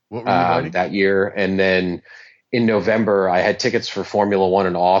summer What were you riding? that year. And then in November, I had tickets for Formula One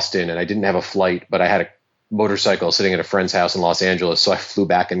in Austin, and I didn't have a flight, but I had a motorcycle sitting at a friend's house in Los Angeles. So I flew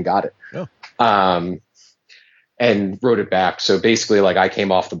back and got it. Oh. And rode it back. So basically, like, I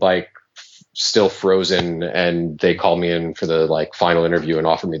came off the bike still frozen, and they called me in for the final interview and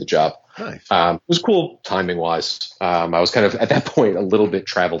offered me the job. Nice. It was cool timing wise. I was kind of at that point a little bit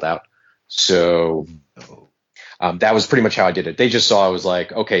traveled out. So that was pretty much how I did it. They just saw I was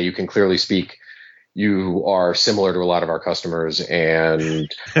like, okay, you can clearly speak. You are similar to a lot of our customers, and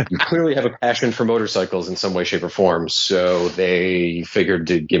you clearly have a passion for motorcycles in some way, shape, or form. So they figured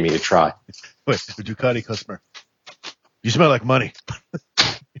to give me a try. Wait, a Ducati customer. You smell like money.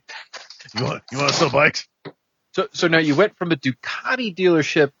 You want to sell bikes? So now you went from a Ducati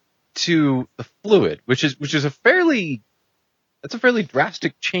dealership to the Fluid, which is a fairly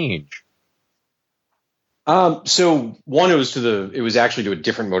drastic change. So one, it was actually to a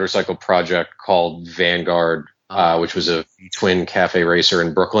different motorcycle project called Vanguard, which was a twin cafe racer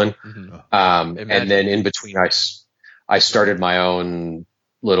in Brooklyn. Mm-hmm. And then in between, I started my own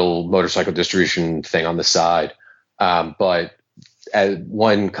little motorcycle distribution thing on the side. But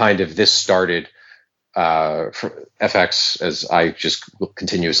when kind of this started, FX, as I just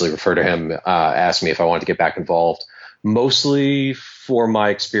continuously refer to him, asked me if I wanted to get back involved, mostly for my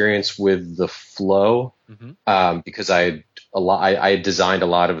experience with the Flow, because I had designed a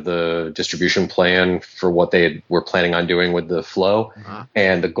lot of the distribution plan for what they were planning on doing with the Flow,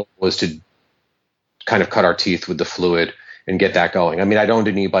 and the goal was to kind of cut our teeth with the Fluid and get that going. I mean, I'd owned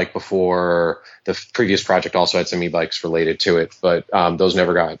an e-bike before. The previous project also had some e-bikes related to it, but those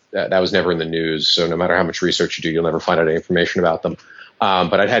never that was never in the news. So no matter how much research you do, you'll never find out any information about them.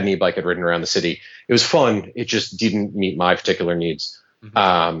 But I'd had an e-bike I'd ridden around the city. It was fun. It just didn't meet my particular needs.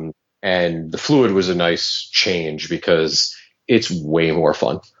 And the Fluid was a nice change because it's way more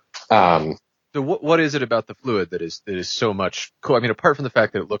fun. So what is it about the Fluid that is so much cool? I mean, apart from the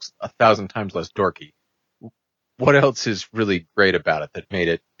fact that it looks 1,000 times less dorky, what else is really great about it that made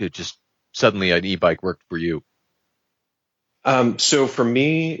it just suddenly an e-bike worked for you? So for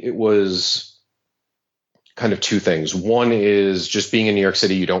me, it was kind of two things. One is just being in New York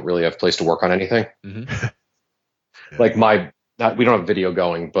City, you don't really have a place to work on anything. Like we don't have video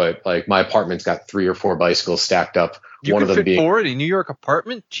going, but like my apartment's got 3 or 4 bicycles stacked up. You one of them fit being 4 in a New York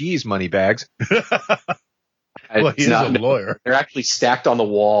apartment? Jeez, money bags. Well, he's a lawyer. They're actually stacked on the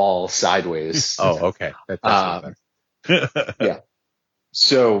wall sideways. Oh, okay. Yeah.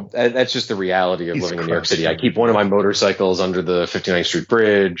 So that's just the reality of living in New York City. I keep one of my motorcycles under the 59th Street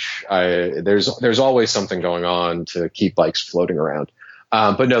Bridge. There's always something going on to keep bikes floating around.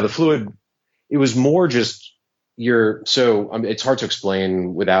 But no, the Fluid, it was more just it's hard to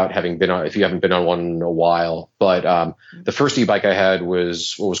explain without having been on, if you haven't been on one in a while. But the first e-bike I had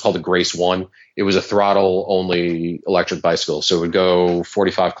was what was called the Grace 1. It was a throttle only electric bicycle. So it would go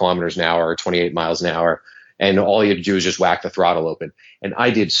 45 kilometers an hour, 28 miles an hour. And all you had to do was just whack the throttle open. And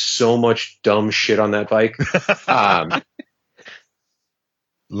I did so much dumb shit on that bike.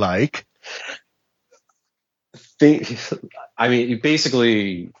 Like? I mean,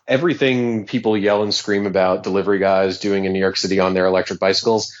 basically everything people yell and scream about delivery guys doing in New York City on their electric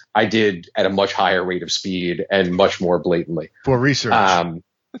bicycles, I did at a much higher rate of speed and much more blatantly. For research.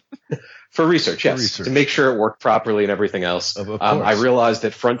 For research, yes. To make sure it worked properly and everying else. I realized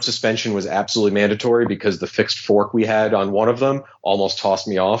that front suspension was absolutely mandatory because the fixed fork we had on one of them almost tossed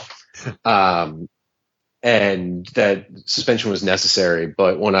me off. And that suspension was necessary.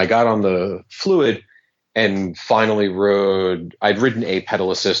 But when I got on the Fluid and finally I'd ridden a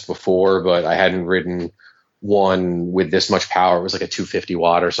pedal assist before, but I hadn't ridden one with this much power. It was like a 250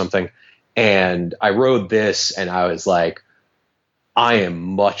 watt or something. And I rode this and I was like, I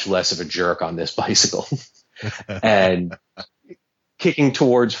am much less of a jerk on this bicycle. And kicking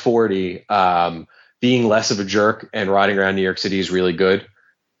towards 40, being less of a jerk and riding around New York City is really good.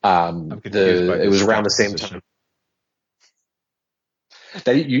 It was around the same time.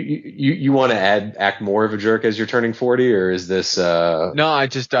 That you want to act more of a jerk as you're turning 40, or is this? No, I'm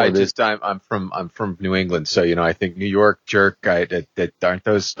from New England, so I think New York jerk. Aren't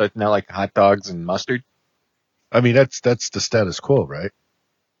those now like hot dogs and mustard? I mean, that's the status quo, right?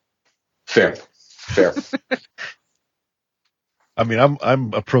 Fair. I mean,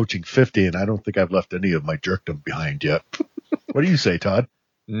 I'm approaching 50, and I don't think I've left any of my jerkdom behind yet. What do you say, Todd?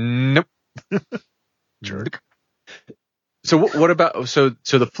 Nope. Jerk. So what about so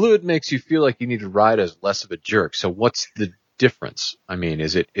the Fluid makes you feel like you need to ride as less of a jerk. So what's the difference? I mean,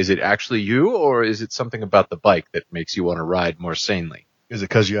 is it actually you, or is it something about the bike that makes you want to ride more sanely? Is it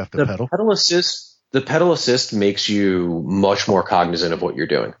because you have to pedal? The pedal assist makes you much more cognizant of what you're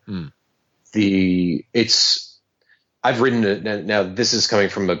doing. I've ridden it. Now, this is coming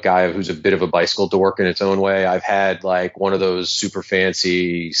from a guy who's a bit of a bicycle dork in its own way. I've had like one of those super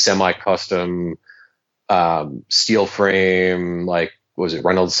fancy semi-custom steel frame, like, what was it,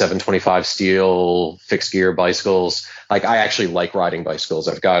 Reynolds 725 steel fixed gear bicycles. Like, I actually like riding bicycles.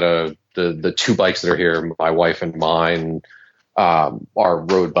 I've got the 2 bikes that are here, my wife and mine, are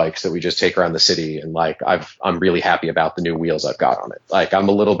road bikes that we just take around the city. And like, I'm really happy about the new wheels I've got on it. Like, I'm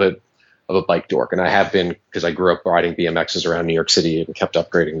a little bit of a bike dork, and I have been because I grew up riding BMXs around New York City and kept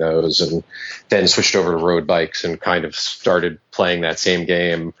upgrading those, and then switched over to road bikes and kind of started playing that same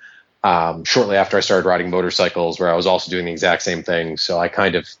game shortly after I started riding motorcycles, where I was also doing the exact same thing. So I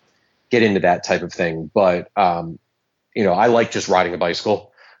kind of get into that type of thing. But, I like just riding a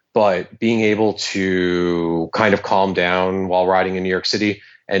bicycle, but being able to kind of calm down while riding in New York City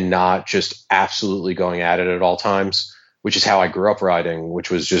and not just absolutely going at it at all times, which is how I grew up riding,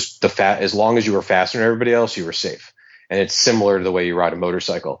 which was just as long as you were faster than everybody else, you were safe. And it's similar to the way you ride a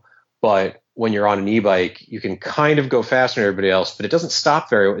motorcycle. But when you're on an e-bike, you can kind of go faster than everybody else, but it doesn't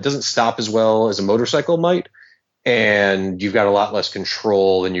stop as well as a motorcycle might. And you've got a lot less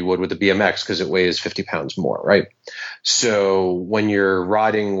control than you would with a BMX because it weighs 50 pounds more, right? So when you're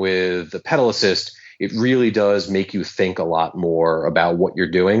riding with the pedal assist, it really does make you think a lot more about what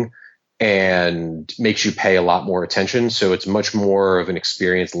you're doing and makes you pay a lot more attention. So it's much more of an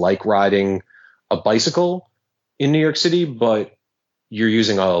experience like riding a bicycle in New York City, but you're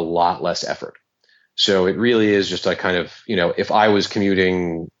using a lot less effort. So it really is just like kind of, if I was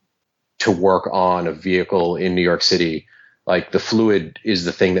commuting to work on a vehicle in New York City, like the Fluid is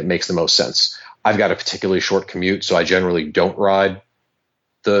the thing that makes the most sense. I've got a particularly short commute, so I generally don't ride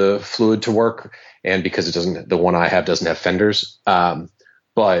the Fluid to work. And because the one I have doesn't have fenders.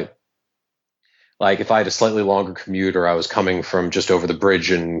 But like if I had a slightly longer commute or I was coming from just over the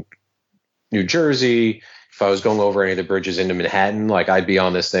bridge in New Jersey, if I was going over any of the bridges into Manhattan, like I'd be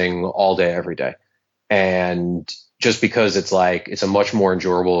on this thing all day, every day. And just because it's a much more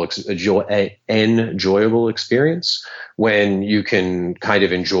enjoyable experience when you can kind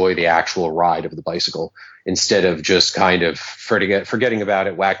of enjoy the actual ride of the bicycle instead of just kind of forgetting about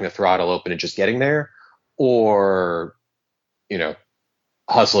it, whacking the throttle open and just getting there, or,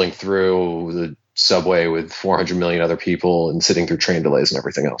 hustling through the subway with 400 million other people and sitting through train delays and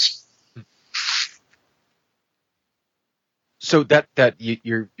everything else. So that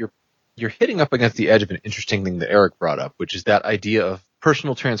you're hitting up against the edge of an interesting thing that Eric brought up, which is that idea of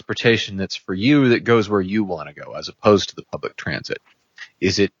personal transportation that's for you, that goes where you want to go, as opposed to the public transit.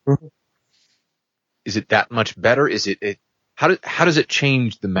 Is it that much better? How does it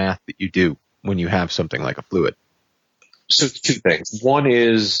change the math that you do when you have something like a Fluid? So two things. One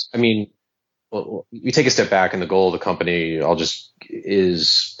is, we take a step back, and the goal of the company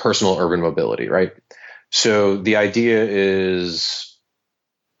is personal urban mobility, right? So the idea is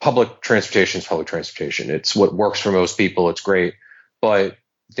public transportation is public transportation. It's what works for most people. It's great. But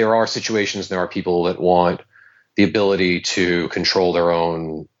there are situations, there are people that want the ability to control their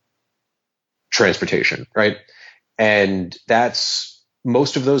own transportation, right? And that's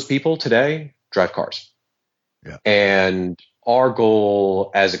most of those people today drive cars. Yeah. And our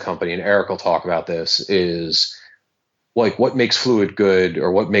goal as a company, and Eric will talk about this, is like what makes Fluid good,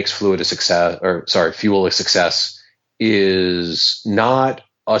 or what makes Fuel a success, is not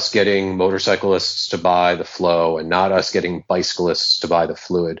us getting motorcyclists to buy the Flow and not us getting bicyclists to buy the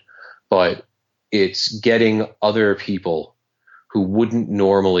Fluid, but it's getting other people who wouldn't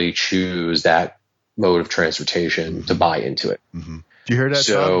normally choose that mode of transportation to buy into it. Mm-hmm. Do you hear that,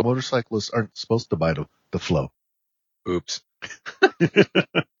 Todd? Motorcyclists aren't supposed to buy the Flow. Oops.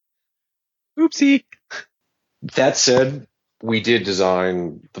 Oopsie. That said, we did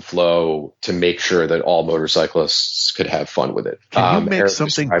design the Flow to make sure that all motorcyclists could have fun with it. Can you make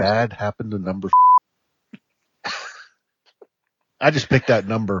something bad happen to number? I just picked that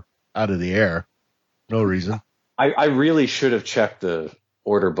number out of the air. No reason. I really should have checked the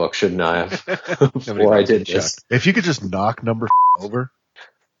order book, shouldn't I have? Before I did this. If you could just knock number over.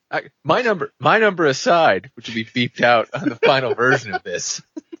 My number aside, which will be beeped out on the final version of this.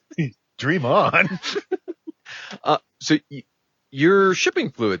 Dream on. So you're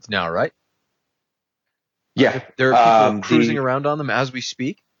shipping Fluids now, right? Yeah. There are people cruising around on them as we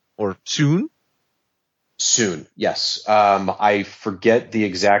speak, or soon? Soon, yes. I forget the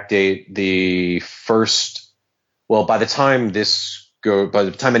exact date. By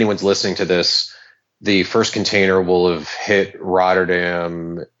the time anyone's listening to this, the first container will have hit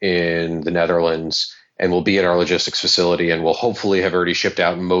Rotterdam in the Netherlands and will be at our logistics facility, and will hopefully have already shipped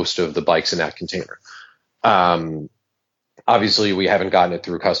out most of the bikes in that container. Obviously, we haven't gotten it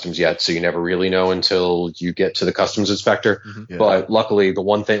through customs yet, so you never really know until you get to the customs inspector. Mm-hmm. Yeah. But luckily,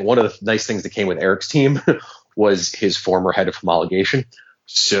 one of the nice things that came with Eric's team was his former head of homologation.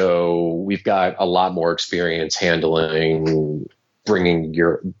 So we've got a lot more experience bringing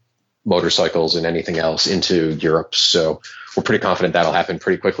your motorcycles and anything else into Europe. So we're pretty confident that'll happen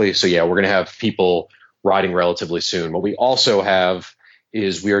pretty quickly. So yeah, we're going to have people riding relatively soon. What we also have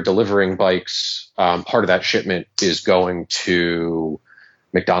is we are delivering bikes. Part of that shipment is going to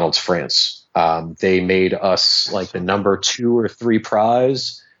McDonald's France. They made us like the number 2 or 3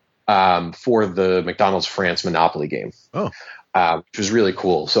 prize for the McDonald's France Monopoly game, which was really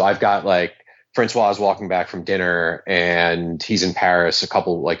cool. So I've got Francois is walking back from dinner, and he's in Paris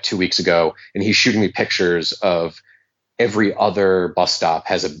 2 weeks ago, and he's shooting me pictures of every other bus stop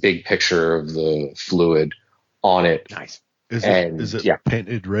has a big picture of the Fluid on it. Nice. Is it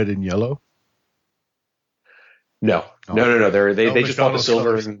painted red and yellow? No. They just bought the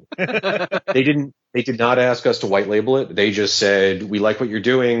silver. And they did not ask us to white label it. They just said, we like what you're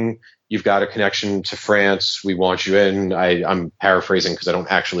doing. You've got a connection to France. We want you in. I'm paraphrasing because I don't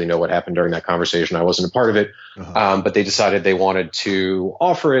actually know what happened during that conversation. I wasn't a part of it. But they decided they wanted to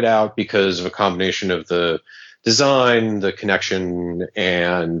offer it out because of a combination of the design, the connection,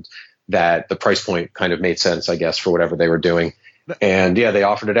 and that the price point kind of made sense, I guess, for whatever they were doing. And yeah, they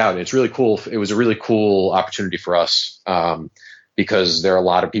offered it out. And it's really cool. It was a really cool opportunity for us because there are a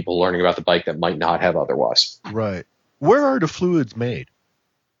lot of people learning about the bike that might not have otherwise. Right. Where are the fluids made?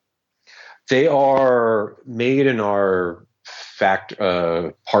 They are made in our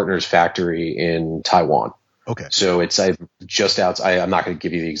partner's factory in Taiwan. Okay. So it's just outside. I'm not going to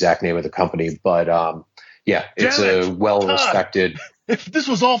give you the exact name of the company, but yeah, it's a well-respected. If this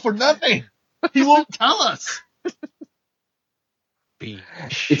was all for nothing, he won't tell us.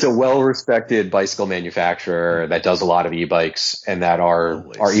 It's a well-respected bicycle manufacturer that does a lot of e-bikes, and that our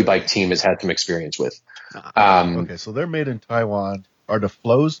e-bike team has had some experience with. Okay, so they're made in Taiwan. Are the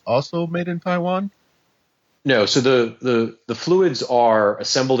flows also made in Taiwan? No, so the fluids are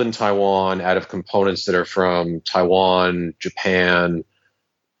assembled in Taiwan out of components that are from Taiwan, Japan,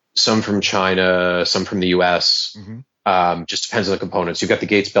 some from China, some from the US. Just depends on the components. You've got the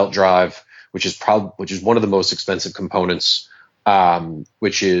Gates belt drive, which is one of the most expensive components,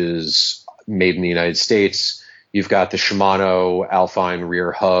 which is made in the United States. You've got the Shimano Alpine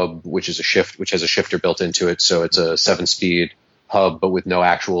rear hub, which has a shifter built into it, so it's a 7-speed hub, but with no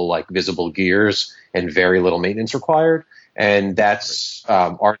actual like visible gears and very little maintenance required. And that's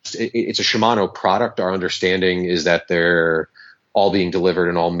it's a Shimano product. Our understanding is that they're all being delivered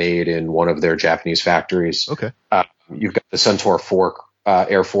and all made in one of their Japanese factories. Okay. You've got the Suntour fork,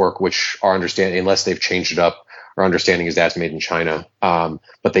 air fork, which our understanding, unless they've changed it up, our understanding is that's made in China.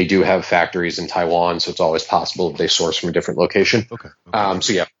 But they do have factories in Taiwan, so it's always possible that they source from a different location. Okay.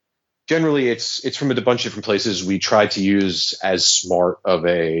 So yeah, generally it's from a bunch of different places. We tried to use as smart of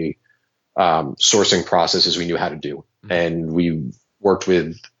a sourcing process as we knew how to do. And we worked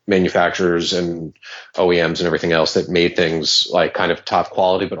with manufacturers and OEMs and everything else that made things like kind of top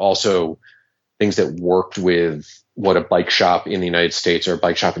quality, but also things that worked with what a bike shop in the United States or a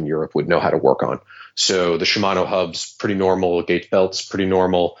bike shop in Europe would know how to work on. So the Shimano hub's pretty normal. Gates belt's pretty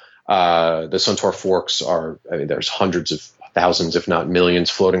normal. The Suntour forks there's hundreds of thousands, if not millions,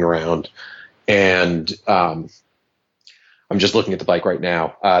 floating around. And I'm just looking at the bike right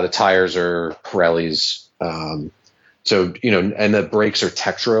now. The tires are Pirellis. So, and the brakes are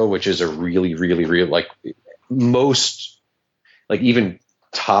Tektro, which is a really, really, really, like most, like even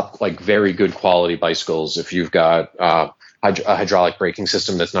top, like very good quality bicycles. If you've got a hydraulic braking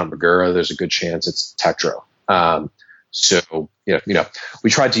system that's not Magura, there's a good chance it's Tektro. So,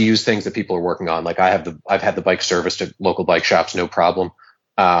 we tried to use things that people are working on. Like I've had the bike serviced at local bike shops, no problem.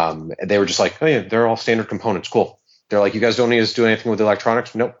 And they were just like, oh yeah, they're all standard components. Cool. They're like, you guys don't need us to do anything with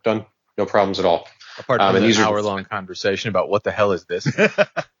electronics? Nope, done. No problems at all. Apart from an hour-long conversation about what the hell is this?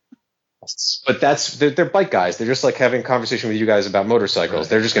 But they're bike guys. They're just like having a conversation with you guys about motorcycles. Right.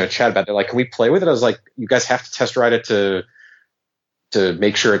 They're just going to chat about it. They're like, can we play with it? I was like, you guys have to test ride it to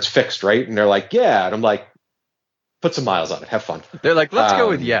make sure it's fixed, right? And they're like, yeah. And I'm like, put some miles on it. Have fun. They're like, let's go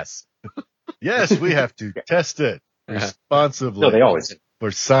with yes. Yes, we have to test it responsibly. No, they always do.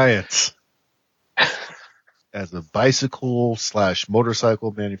 For science. As a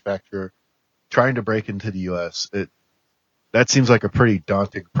bicycle/motorcycle manufacturer trying to break into the U.S., that seems like a pretty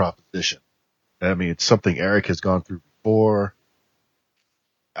daunting proposition. I mean, it's something Eric has gone through before.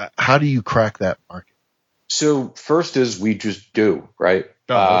 How do you crack that market? So first is we just do, right?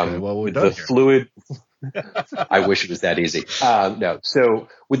 Oh, okay. Well, we're done the fluid. I wish it was that easy. No. So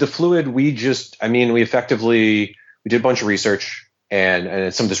with the fluid, we did a bunch of research,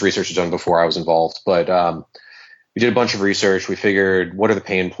 and some of this research was done before I was involved, but we did a bunch of research. We figured, what are the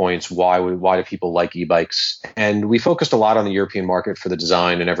pain points? Why do people like e-bikes? And we focused a lot on the European market for the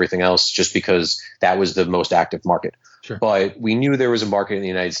design and everything else, just because that was the most active market. Sure. But we knew there was a market in the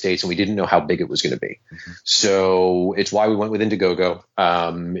United States, and we didn't know how big it was going to be. Mm-hmm. So it's why we went with Indiegogo.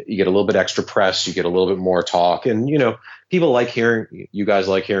 You get a little bit extra press, you get a little bit more talk, and people like hearing. You guys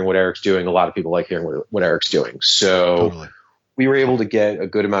like hearing what Eric's doing. A lot of people like hearing what Eric's doing. So. Totally. We were able to get a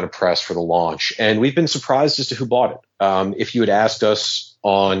good amount of press for the launch, and we've been surprised as to who bought it. If you had asked us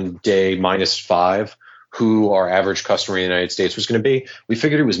on day -5 who our average customer in the United States was going to be, we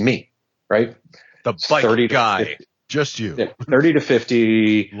figured it was me, right? The bike guy. Just you. 30 to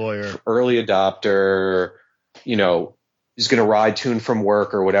 50, lawyer, early adopter, is going to ride tune from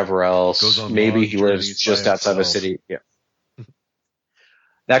work or whatever else. Maybe he lives just outside the city. Yeah.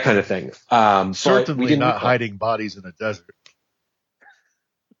 that kind of thing. But we Certainly didn't not hiding bodies in a desert.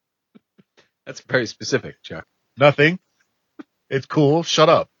 That's very specific, Chuck. Nothing. It's cool. Shut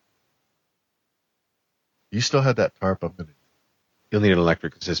up. You still had that tarp. I'm gonna. You'll need an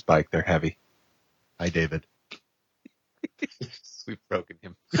electric assist bike. They're heavy. Hi, David. We've broken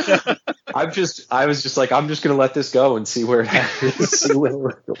him. I was just like, I'm just going to let this go and see where it happens, see what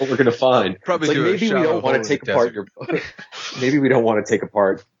we're going to find. Probably It's like, do a maybe we shallow don't want hole to take in the apart maybe we don't want to take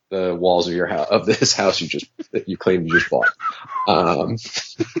apart the walls of your house, of this house that you claim you just bought.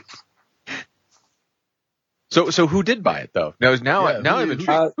 So who did buy it though? Now I'm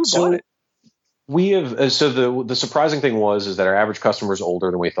intrigued. Who bought it? We have the surprising thing is that our average customer is older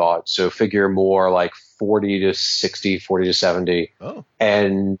than we thought. So figure more like 40 to 60, 40 to 70. Oh.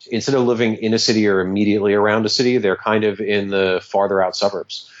 And instead of living in a city or immediately around a city, they're kind of in the farther out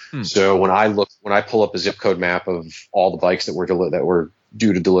suburbs. So when I pull up a zip code map of all the bikes that we're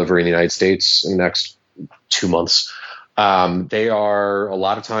due to deliver in the United States in the next 2 months, they are a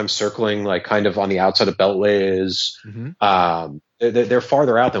lot of times circling like kind of on the outside of beltways. Mm-hmm. They're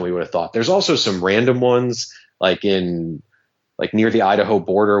farther out than we would have thought. There's also some random ones like near the Idaho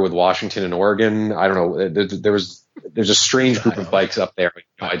border with Washington and Oregon. I don't know. There's a strange group of bikes up there.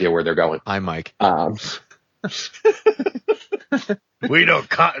 No idea where they're going. Hi, Mike. We don't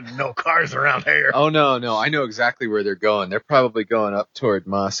no cars around here. Oh no. I know exactly where they're going. They're probably going up toward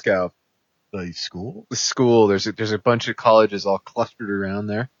Moscow. The school? The school. There's a bunch of colleges all clustered around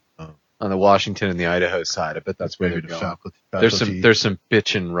there. On the Washington and the Idaho side. I bet that's where they're going. There's some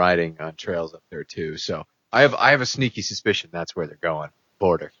bitchin' riding on trails up there too. So I have a sneaky suspicion that's where they're going.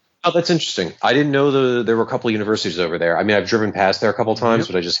 Border. Oh, that's interesting. I didn't know there were a couple of universities over there. I mean, I've driven past there a couple of times,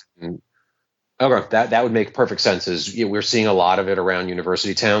 but I just okay. That would make perfect sense. We're seeing a lot of it around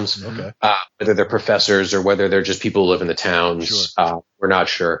university towns. Okay. Whether they're professors or whether they're just people who live in the towns, sure. We're not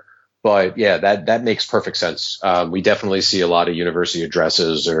sure. But yeah, that makes perfect sense. We definitely see a lot of university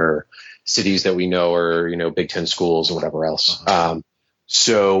addresses or cities that we know are, Big Ten schools and whatever else.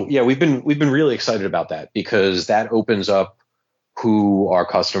 So yeah, we've been really excited about that because that opens up who our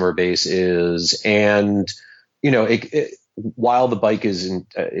customer base is. And, while the bike is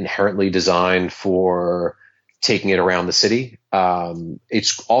inherently designed for taking it around the city,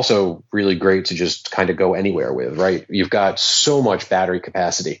 it's also really great to just kind of go anywhere with, right? You've got so much battery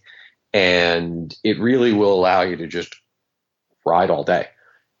capacity and it really will allow you to just ride all day.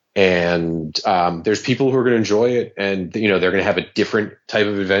 And there's people who are going to enjoy it and, they're going to have a different type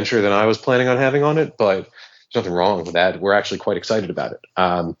of adventure than I was planning on having on it, but there's nothing wrong with that. We're actually quite excited about it.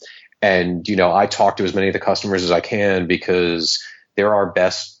 And I talk to as many of the customers as I can because they're our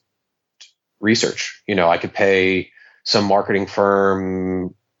best research. I could pay some marketing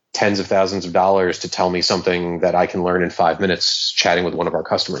firm tens of thousands of dollars to tell me something that I can learn in 5 minutes chatting with one of our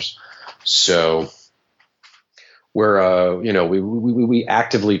customers. So we're, we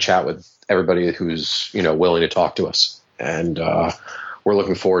actively chat with everybody who's, willing to talk to us. And we're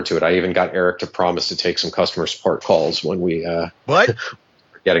looking forward to it. I even got Eric to promise to take some customer support calls when we what?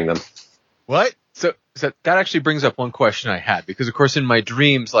 getting them. What? So that actually brings up one question I had because, of course, in my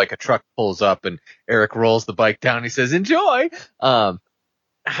dreams, like a truck pulls up and Eric rolls the bike down. He says, "Enjoy."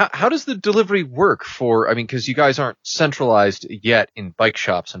 How does the delivery work because you guys aren't centralized yet in bike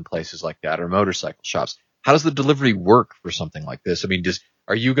shops and places like that or motorcycle shops. How does the delivery work for something like this? I mean,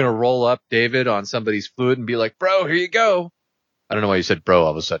 are you going to roll up, David, on somebody's foot and be like, "Bro, here you go"? I don't know why you said bro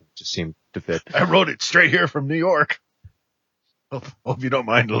all of a sudden. It just seemed to fit. I wrote it straight here from New York. Hope you don't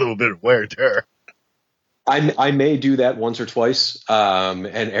mind a little bit of wear and tear. I may do that once or twice, and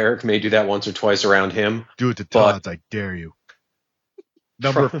Eric may do that once or twice around him. Do it to Todd's, I dare you.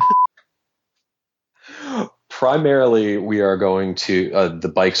 Primarily, we are going to the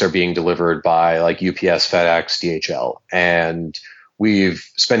bikes are being delivered by like UPS, FedEx, DHL, and we've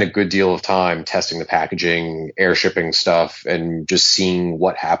spent a good deal of time testing the packaging, air shipping stuff, and just seeing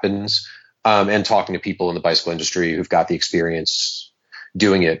what happens, and talking to people in the bicycle industry who've got the experience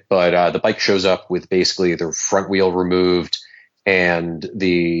doing it. But the bike shows up with basically the front wheel removed and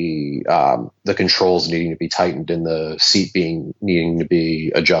the controls needing to be tightened and the seat needing to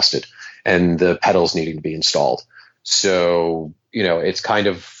be adjusted and the pedals needing to be installed. So, it's kind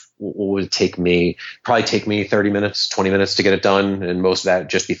of would probably take me 30 minutes, 20 minutes to get it done. And most of that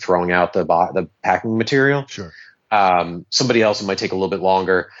just be throwing out the packing material. Sure. Somebody else, it might take a little bit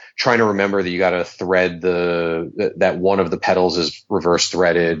longer. Trying to remember that you got to thread that one of the pedals is reverse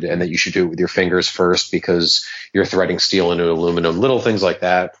threaded and that you should do it with your fingers first because you're threading steel into aluminum, little things like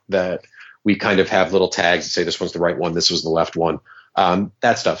that we kind of have little tags that say this one's the right one, this was the left one,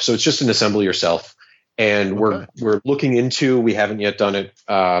 that stuff. So it's just an assembly yourself. And we're looking into, we haven't yet done it,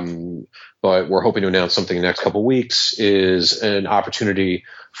 but we're hoping to announce something in the next couple of weeks, is an opportunity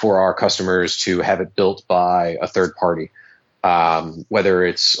for our customers to have it built by a third party, whether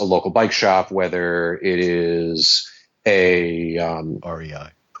it's a local bike shop, whether it is a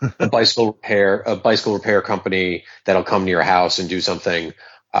REI. a bicycle repair company that'll come to your house and do something,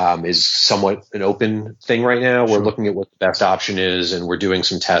 is somewhat an open thing right now. We're looking at what the best option is, and we're doing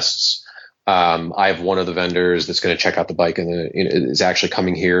some tests. I have one of the vendors that's going to check out the bike and is actually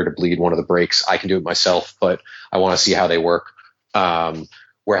coming here to bleed one of the brakes. I can do it myself, but I want to see how they work.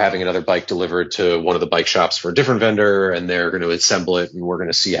 We're having another bike delivered to one of the bike shops for a different vendor, and they're going to assemble it, and we're going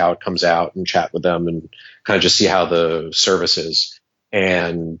to see how it comes out and chat with them and kind of just see how the service is.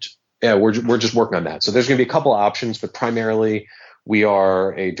 And yeah, we're just working on that. So there's going to be a couple of options, but primarily we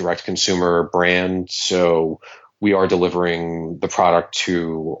are a direct consumer brand. So we are delivering the product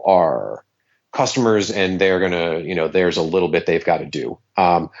to our customers, and they're going to, there's a little bit they've got to do.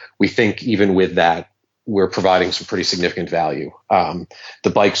 We think even with that, we're providing some pretty significant value. The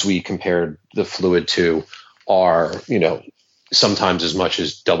bikes we compared the Fluid to are, sometimes as much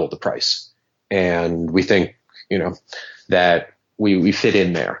as double the price. And we think, that we fit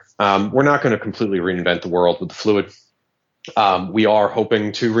in there. We're not going to completely reinvent the world with the Fluid. We are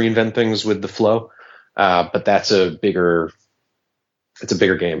hoping to reinvent things with the Flow, but that's a bigger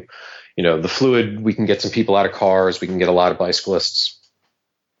game. The Fluid, we can get some people out of cars. We can get a lot of bicyclists.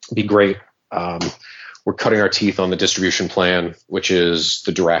 It'd be great. We're cutting our teeth on the distribution plan, which is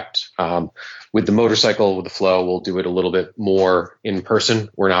the direct. With the motorcycle, with the Flow, we'll do it a little bit more in person.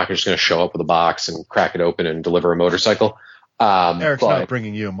 We're not just going to show up with a box and crack it open and deliver a motorcycle. Eric's not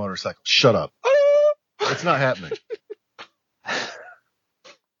bringing you a motorcycle. Shut up. It's not happening.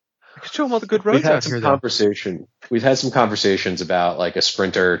 Show them all the good roads out here. We've had some conversations about like a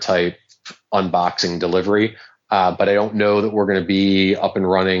Sprinter type unboxing delivery, but I don't know that we're going to be up and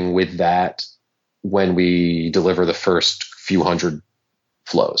running with that when we deliver the first few hundred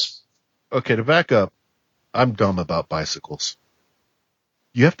Flows. Okay, to back up, I'm dumb about bicycles.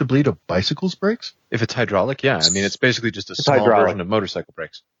 You have to bleed a bicycle's brakes? If it's hydraulic, yeah. I mean, it's basically just a small version of motorcycle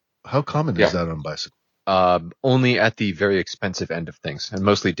brakes. How common is that on bicycles? Only at the very expensive end of things, and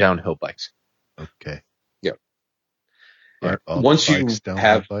mostly downhill bikes. Okay. Yep. Once you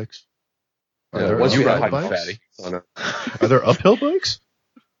have bikes, once you ride bikes? fatty. Are there uphill bikes?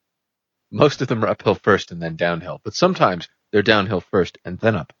 Most of them are uphill first and then downhill, but sometimes they're downhill first and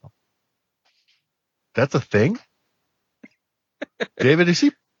then uphill. That's a thing? David, is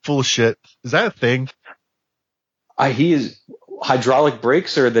he full of shit? Is that a thing? He is. Hydraulic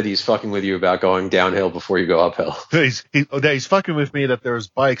brakes, or that he's fucking with you about going downhill before you go uphill? He's fucking with me that there's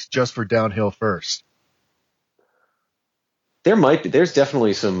bikes just for downhill first. There's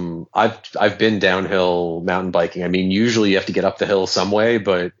definitely some. I've been downhill mountain biking. I mean, usually you have to get up the hill some way,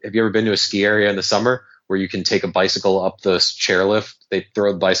 but have you ever been to a ski area in the summer where you can take a bicycle up the chairlift? They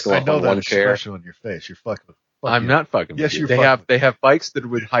throw the bicycle up on one chair. Expression on your face. You're fucking. I'm not fucking. Yes, with you. They have bikes that are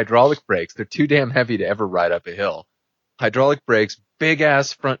with hydraulic brakes. They're too damn heavy to ever ride up a hill. Hydraulic brakes, big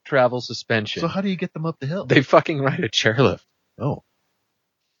ass front travel suspension. So how do you get them up the hill? They fucking ride a chairlift. Oh.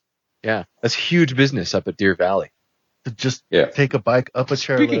 Yeah. That's huge business up at Deer Valley. To just take a bike up a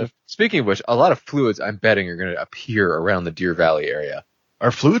chairlift. Speaking of which, a lot of Fluids I'm betting are going to appear around the Deer Valley area.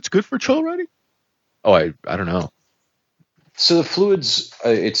 Are Fluids good for trail riding? Oh, I don't know. So the Fluids,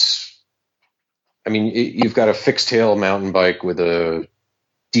 you've got a fixed tail mountain bike with a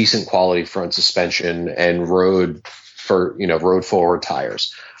decent quality front suspension and road forward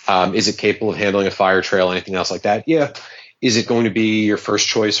tires. Is it capable of handling a fire trail, anything else like that? Yeah. Is it going to be your first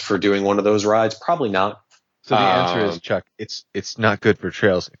choice for doing one of those rides? Probably not. So the answer is, Chuck, it's not good for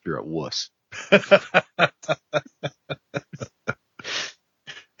trails if you're a wuss.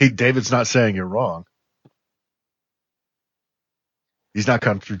 David's not saying you're wrong. He's not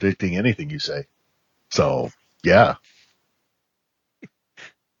contradicting anything you say. So, yeah.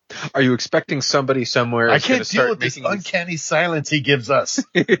 Are you expecting somebody somewhere? I can't deal with this uncanny silence he gives us.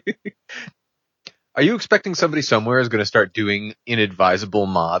 Are you expecting somebody somewhere is going to start doing inadvisable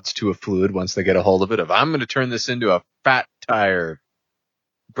mods to a Fluid once they get a hold of it? I'm going to turn this into a fat tire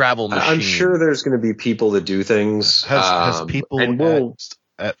gravel machine. I'm sure there's going to be people that do things. Has people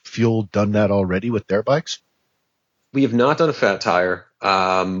at Fuel done that already with their bikes? We have not done a fat tire.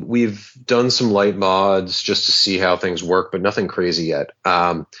 We've done some light mods just to see how things work, but nothing crazy yet.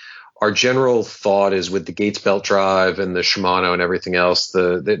 Our general thought is with the Gates belt drive and the Shimano and everything else,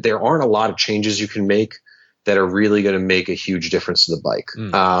 there aren't a lot of changes you can make that are really going to make a huge difference to the bike.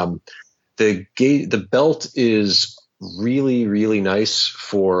 The belt is really, really nice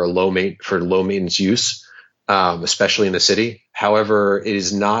for low maintenance use, especially in the city. However, it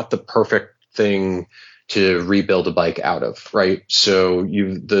is not the perfect thing to rebuild a bike out of, right? So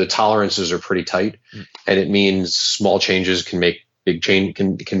the tolerances are pretty tight, and it means small changes can make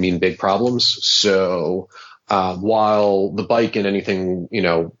can mean big problems. So while the bike and anything,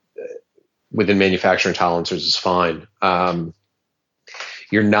 within manufacturing tolerances is fine,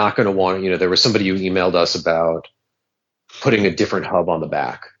 you're not going to want, there was somebody who emailed us about putting a different hub on the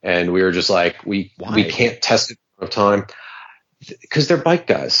back, and we were just like, we can't test it of time. Because they're bike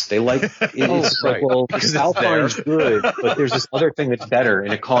guys. They like it's right. like, well, the Alpine's good, but there's this other thing that's better,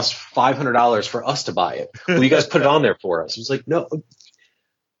 and it costs $500 for us to buy it. Will you guys put it on there for us? It was like, no.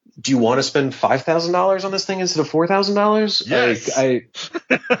 Do you want to spend $5,000 on this thing instead of $4,000? Yes.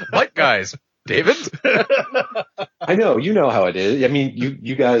 Bike guys, David. I know, you know how it is. I mean,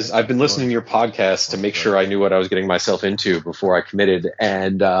 you guys. I've been listening to your podcast to make sure I knew what I was getting myself into before I committed,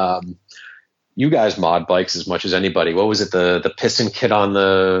 and you guys mod bikes as much as anybody. What was it? The piston kit on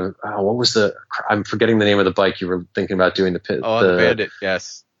the what was the? I'm forgetting the name of the bike you were thinking about doing. The Bandit.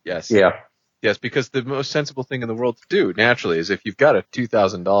 Yes. Yeah. Yes, because the most sensible thing in the world to do naturally is if you've got a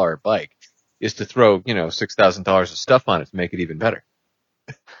 $2,000 bike, is to throw $6,000 of stuff on it to make it even better.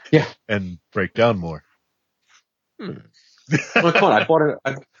 Yeah, and break down more. Well, come on, I bought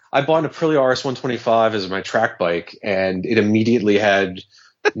an Aprilia RS 125 as my track bike, and it immediately had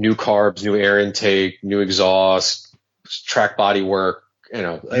new carbs, new air intake, new exhaust, track body work,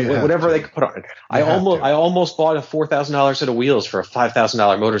 whatever they could put on it. I almost bought a $4,000 set of wheels for a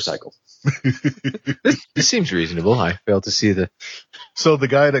 $5,000 motorcycle. This seems reasonable. I failed to see the. So the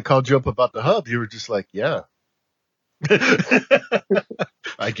guy that called you up about the hub, you were just like, yeah.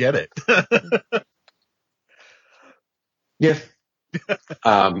 I get it. Yeah.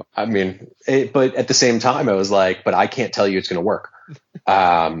 I mean, but at the same time, I was like, but I can't tell you it's going to work.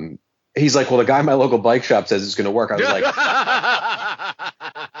 He's like, well, the guy in my local bike shop says it's going to work. I was like,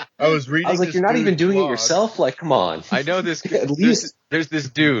 I was reading. I was like, you're not even doing it yourself. Like, come on. I know this. At least there's this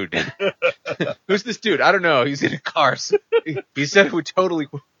dude. Who's this dude? I don't know. He's in a car. So he said it would totally.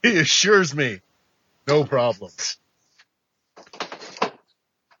 He assures me, no problems.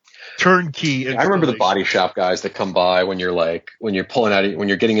 Turnkey. I remember the body shop guys that come by when you're pulling out, when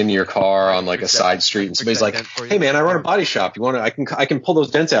you're getting into your car on like a side street, and somebody's like, "Hey man, I run a body shop. You want to? I can pull those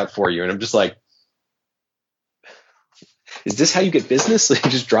dents out for you." And I'm just like, "Is this how you get business? Like,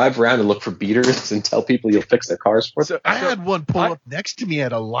 you just drive around and look for beaters and tell people you'll fix their cars for them?" I had one pull up next to me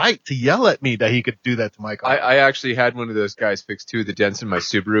at a light to yell at me that he could do that to my car. I actually had one of those guys fix 2 of the dents in my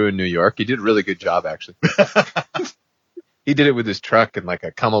Subaru in New York. He did a really good job, actually. He did it with his truck and like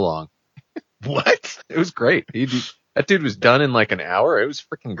a come along. What? It was great. That dude was done in like an hour. It was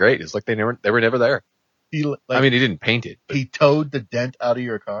freaking great. It's like they were never there. He didn't paint it. He towed the dent out of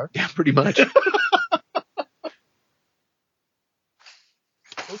your car? Yeah, pretty much.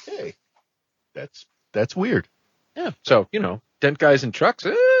 Okay. That's weird. Yeah. So, dent guys in trucks,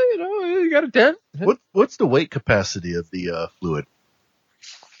 you got a dent. What's the weight capacity of the fluid?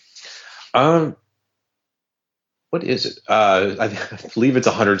 What is it? I believe it's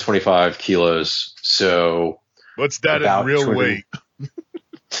 125 kilos. So what's that in real weight?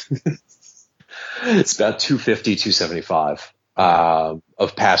 It's about 250, 275 of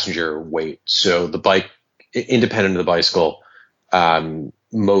passenger weight. So the bike, independent of the bicycle,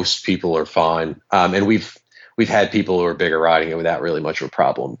 most people are fine. And we've had people who are bigger riding it without really much of a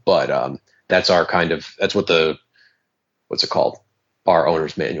problem. But that's what what's it called? Our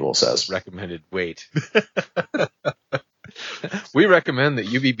owner's manual says. Recommended weight. We recommend that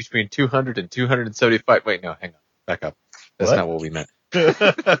you be between 200 and 275. Wait, no, hang on. Back up. That's not what we meant.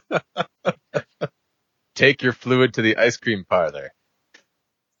 Take your fluid to the ice cream parlor.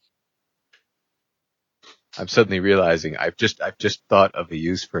 I'm suddenly realizing I've just thought of a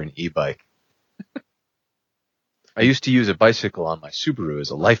use for an e-bike. I used to use a bicycle on my Subaru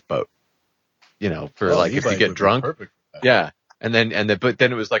as a lifeboat. If you get drunk. Yeah. But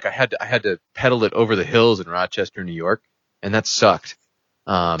then it was like I had to pedal it over the hills in Rochester, New York, and that sucked.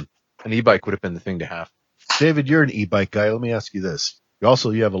 An e-bike would have been the thing to have. David, you're an e-bike guy. Let me ask you this.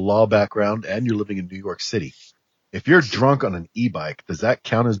 You have a law background and you're living in New York City. If you're drunk on an e-bike, does that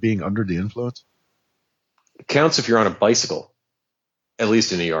count as being under the influence? It counts if you're on a bicycle, at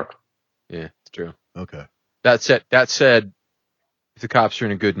least in New York. Yeah, it's true. Okay. That said, if the cops are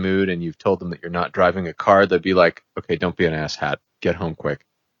in a good mood and you've told them that you're not driving a car, they'd be like, okay, don't be an asshat. Get home quick.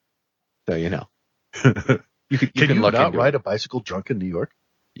 So, you can you not ride a bicycle drunk in New York?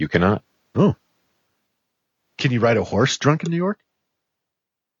 You cannot. Oh. Can you ride a horse drunk in New York?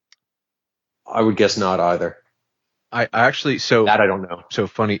 I would guess not either. I actually so That I don't know. So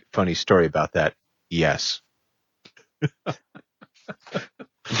funny story about that. Yes.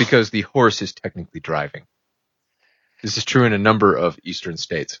 Because the horse is technically driving. This is true in a number of eastern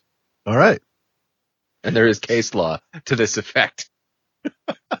states. All right. And there is case law to this effect.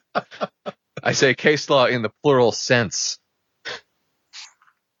 I say case law in the plural sense.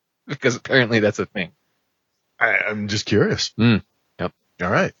 Because apparently that's a thing. I'm just curious. Yep. All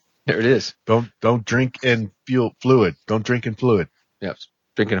right. There it is. Don't drink in fluid. Don't drink in fluid. Yep.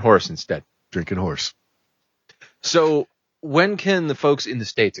 Drinking horse instead. Drinking horse. So when can the folks in the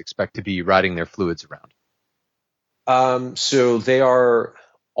States expect to be riding their fluids around? So they are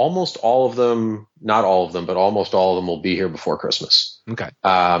almost all of them, not all of them, but almost all of them will be here before Christmas. Okay.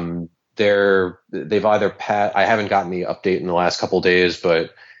 They've either I haven't gotten the update in the last couple of days,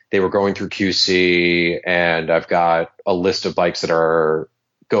 but they were going through QC, and I've got a list of bikes that are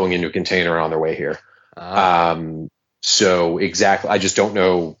going into a container on their way here. So exactly, I just don't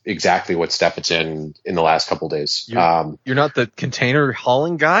know exactly what step it's in the last couple of days. You're not the container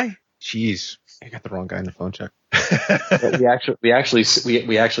hauling guy? Jeez, I got the wrong guy in the phone check. we actually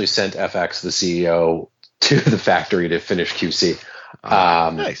sent FX, the CEO, to the factory to finish QC.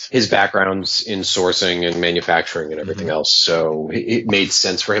 Nice. His background's in sourcing and manufacturing and everything else, so it made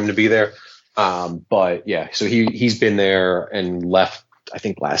sense for him to be there. But yeah, so he's been there and left, I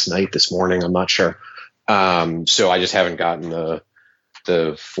think last night, this morning, I'm not sure. So I just haven't gotten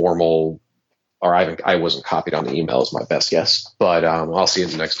the formal, or I wasn't copied on the email is my best guess, but I'll see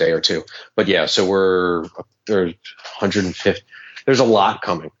it the next day or two. But yeah, so there's 150. There's a lot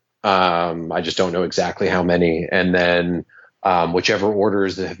coming. I just don't know exactly how many. And then whichever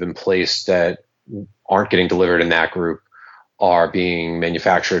orders that have been placed that aren't getting delivered in that group are being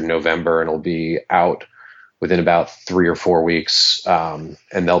manufactured in November and will be out within about 3 or 4 weeks. And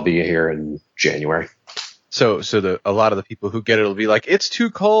they'll be here in January. So a lot of the people who get it will be like, it's too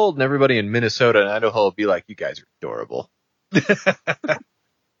cold, and everybody in Minnesota and Idaho will be like, you guys are adorable.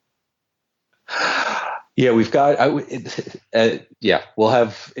 Yeah, we've got. We'll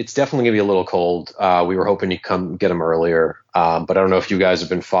have. It's definitely gonna be a little cold. We were hoping to come get them earlier, but I don't know if you guys have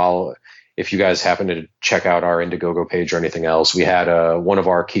been if you guys happen to check out our Indiegogo page or anything else. We had one of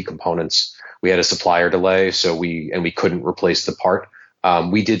our key components. We had a supplier delay, so we couldn't replace the part.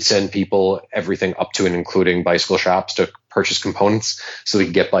 We did send people everything up to and including bicycle shops to purchase components so we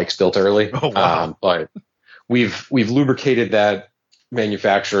could get bikes built early. Oh, wow. But we've lubricated that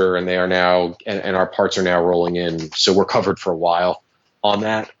manufacturer, and they are now, and our parts are now rolling in. So we're covered for a while on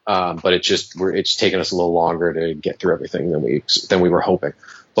that. But it's taken us a little longer to get through everything than we were hoping.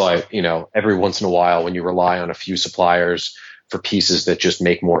 But, every once in a while, when you rely on a few suppliers for pieces that just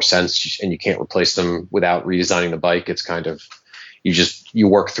make more sense and you can't replace them without redesigning the bike, it's kind of, you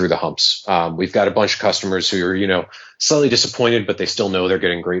work through the humps. We've got a bunch of customers who are, slightly disappointed, but they still know they're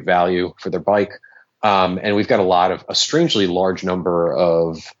getting great value for their bike. And we've got a strangely large number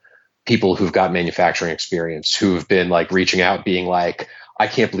of people who've got manufacturing experience who've been like reaching out, being like, I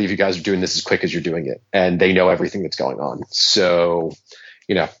can't believe you guys are doing this as quick as you're doing it. And they know everything that's going on. So,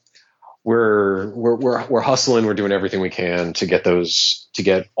 we're hustling. We're doing everything we can to get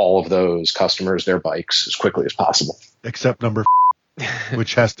all of those customers their bikes as quickly as possible. Except number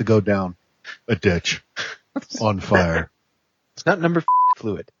which has to go down a ditch on fire. It's not number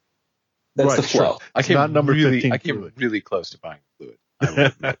fluid. That's right, the flow. Sure. I came not number really, 15 I came fluid. really close to buying fluid.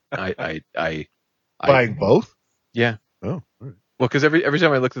 I Buying both? Yeah. Oh, all right. Well, because every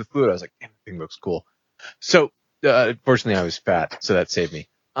time I looked at the fluid, I was like, damn, that thing looks cool. So, fortunately, I was fat, so that saved me.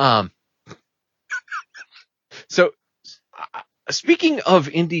 So, speaking of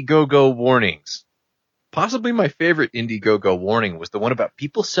Indiegogo warnings, possibly my favorite Indiegogo warning was the one about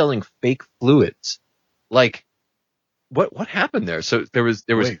people selling fake fluids. Like, what happened there? So there was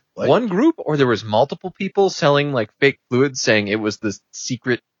Wait, what? one group, or there was multiple people selling like fake fluids, saying it was the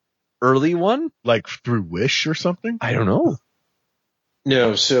secret early one? Like through Wish or something? I don't know.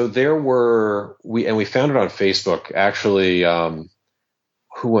 No, so there were we found it on Facebook actually.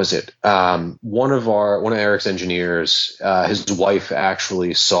 Who was it? One of Eric's engineers, his wife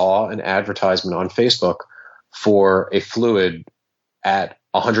actually saw an advertisement on Facebook for a fluid at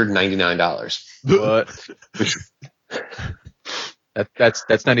 $199. What?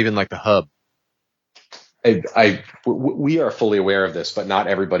 That's not even like the hub. We are fully aware of this, but not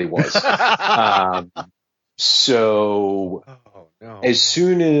everybody was. So Oh no. as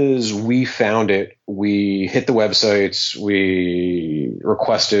soon as we found it, we hit the websites. We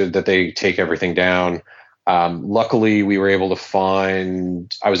requested that they take everything down. Luckily, I was able to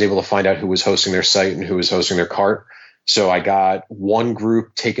find out who was hosting their site and who was hosting their cart. So I got one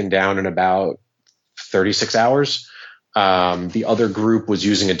group taken down in about 36 hours. The other group was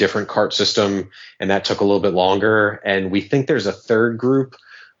using a different cart system, and that took a little bit longer. And we think there's a third group,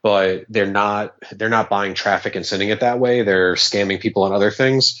 but they're not buying traffic and sending it that way. They're scamming people on other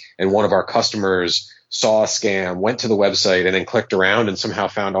things. And one of our customers saw a scam, went to the website, and then clicked around and somehow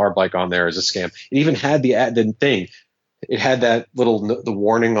found our bike on there as a scam. It even had the thing. It had that the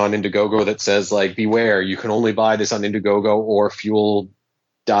warning on Indiegogo that says, like, beware, you can only buy this on Indiegogo or fuel.us.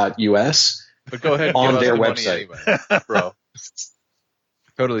 But go ahead on their website, anyway, bro.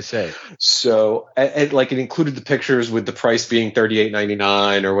 Totally safe. So, and like, it included the pictures with the price being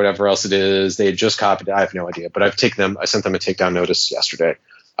 $38.99 or whatever else it is. They had just copied it. I have no idea, but I sent them a takedown notice yesterday.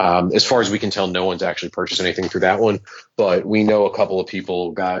 As far as we can tell, no one's actually purchased anything through that one, but we know a couple of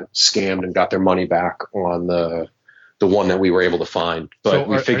people got scammed and got their money back on the one that we were able to find. But so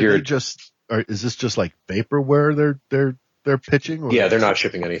we figured, is this just like vaporware they're pitching? Or yeah, they're not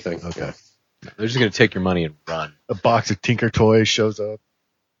shipping anything. Okay. They're just going to take your money and run. A box of Tinker Toys shows up.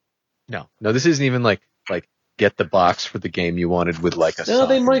 No, this isn't even like get the box for the game you wanted with like a. No,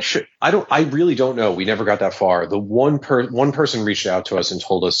 they might. I really don't know. We never got that far. The one person reached out to us and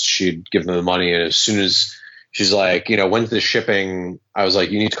told us she'd give them the money, and as soon as she's like, when's the shipping? I was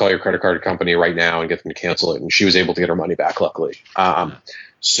like, you need to call your credit card company right now and get them to cancel it. And she was able to get her money back, luckily.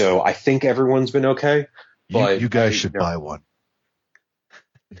 So I think everyone's been okay. But you guys should buy one.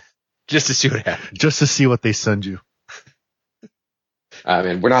 Just to see what happens. Just to see what they send you. I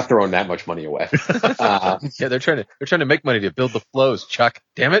mean, we're not throwing that much money away. Yeah, they're trying to make money to build the flows, Chuck.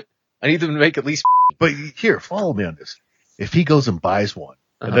 Damn it. I need them to make at least. But here, follow me on this. If he goes and buys one,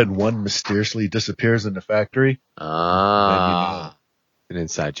 and then one mysteriously disappears in the factory, an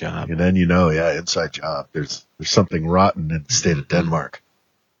inside job. And then inside job. There's something rotten in the state of Denmark.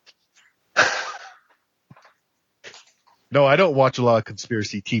 No, I don't watch a lot of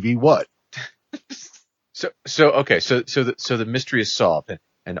conspiracy TV. What? So the mystery is solved,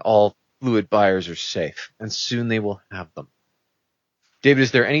 and all fluid buyers are safe, and soon they will have them. David,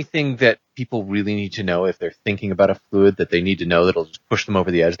 is there anything that people really need to know if they're thinking about a fluid that they need to know that'll just push them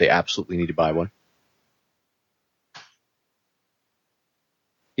over the edge? They absolutely need to buy one.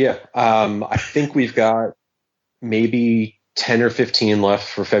 Yeah, I think we've got maybe 10 or 15 left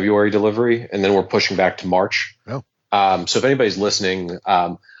for February delivery, and then we're pushing back to March. Oh. So if anybody's listening,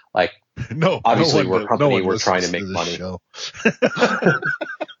 obviously we're a company, we're trying to make money.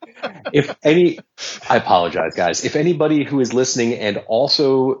 I apologize, guys. If anybody who is listening and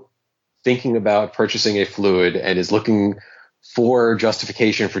also thinking about purchasing a fluid and is looking for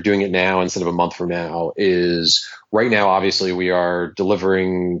justification for doing it now instead of a month from now, is right now, obviously, we are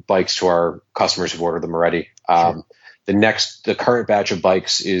delivering bikes to our customers who've ordered them already. Sure. The current batch of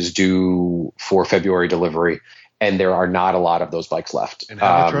bikes is due for February delivery, and there are not a lot of those bikes left. And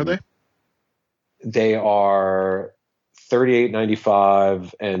how much are they? They are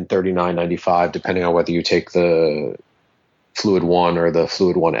 $38.95 and $39.95, depending on whether you take the Fluid 1 or the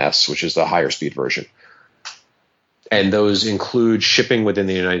Fluid 1S, which is the higher speed version. And those include shipping within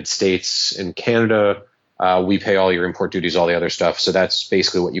the United States and Canada. We pay all your import duties, all the other stuff. So that's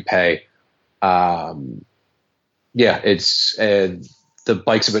basically what you pay. It's the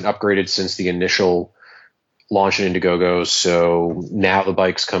bikes have been upgraded since the initial launch in Indiegogo. So now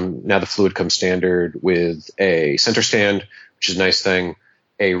the fluid comes standard with a center stand, which is a nice thing,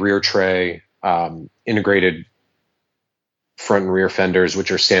 a rear tray, integrated front and rear fenders,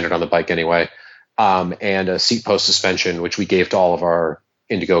 which are standard on the bike anyway, and a seat post suspension, which we gave to all of our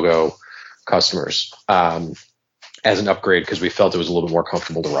Indiegogo customers as an upgrade because we felt it was a little bit more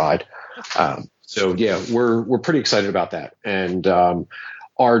comfortable to ride. We're pretty excited about that. And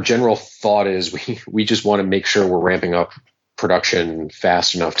our general thought is we just want to make sure we're ramping up production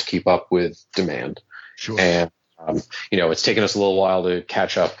fast enough to keep up with demand. Sure. And it's taken us a little while to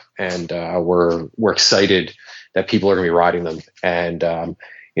catch up, and we're excited that people are going to be riding them. And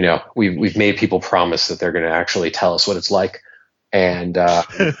we've made people promise that they're going to actually tell us what it's like. And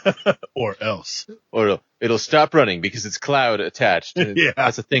or else, or it'll stop running because it's cloud attached. Yeah,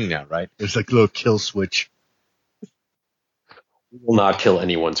 that's a thing now, right? There's like a little kill switch. We will not kill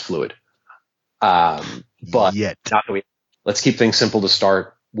anyone's fluid. But yet, let's keep things simple to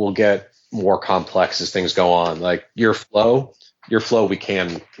start. We'll get more complex as things go on. Like your flow, we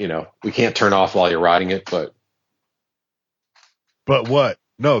can't turn off while you're riding it, but what?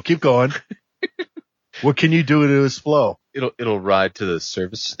 No, keep going. What can you do to his flow? It'll ride to the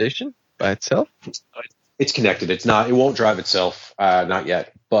service station by itself. It's connected. It won't drive itself, not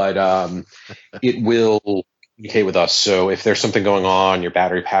yet, but it will communicate with us. So if there's something going on, your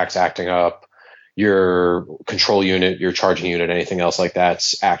battery pack's acting up, your control unit, your charging unit, anything else like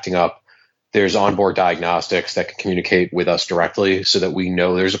that's acting up, There's onboard diagnostics that can communicate with us directly so that we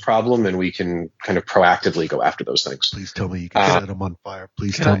know there's a problem and we can kind of proactively go after those things. Please tell me you can set them on fire.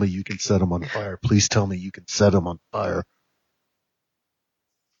 Please tell me you can set them on fire. Please tell me you can set them on fire.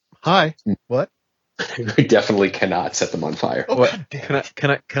 Hi. What? We definitely cannot set them on fire. Oh, God damn it.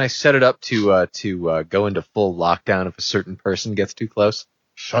 Can I set it up to go into full lockdown if a certain person gets too close?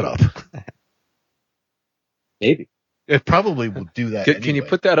 Shut up. Maybe. It probably will do that. Can you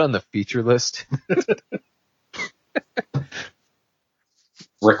put that on the feature list?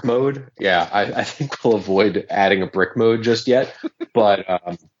 Brick mode? Yeah, I think we'll avoid adding a brick mode just yet. But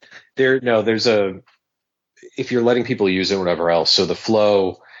if you're letting people use it or whatever else, so the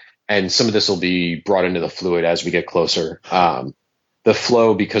flow, and some of this will be brought into the fluid as we get closer. The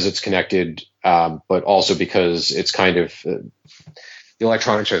flow, because it's connected, but also because it's kind of the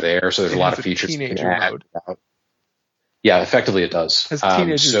electronics are there, so there's a lot of features you can add. Yeah, effectively it does. Has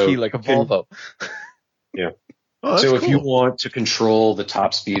teenager key like a Volvo. Yeah. Oh, so if cool. you want to control the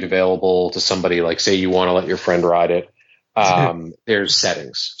top speed available to somebody, like say you want to let your friend ride it, there's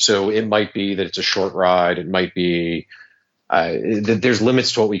settings. So it might be that it's a short ride. It might be there's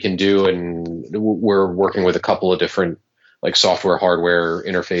limits to what we can do, and we're working with a couple of different like software, hardware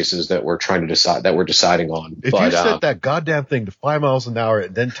interfaces that we're trying to decide that we're deciding on. If you set that goddamn thing to 5 miles an hour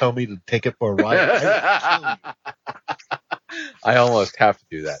and then tell me to take it for a ride, I will kill you. I almost have to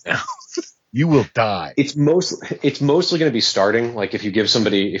do that now. You will die. It's mostly going to be starting. Like if you've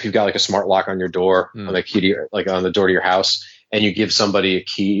got like a smart lock on your door, on the key to on the door to your house, and you give somebody a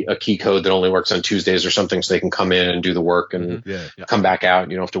key code that only works on Tuesdays or something, so they can come in and do the work and come back out,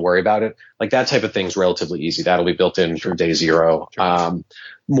 and you don't have to worry about it. Like that type of thing's relatively easy. That'll be built in from day zero. Sure.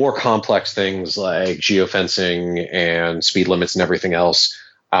 More complex things like geofencing and speed limits and everything else,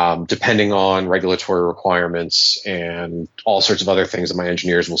 depending on regulatory requirements and all sorts of other things that my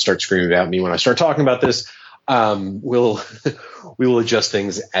engineers will start screaming at me when I start talking about this. We will adjust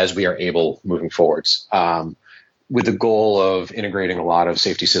things as we are able moving forwards. With the goal of integrating a lot of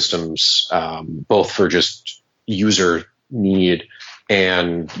safety systems, both for just user need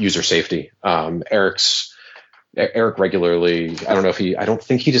and user safety. Eric regularly, I don't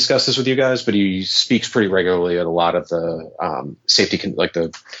think he discussed this with you guys, but he speaks pretty regularly at a lot of the safety, like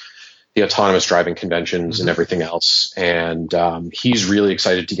the autonomous driving conventions and everything else. And he's really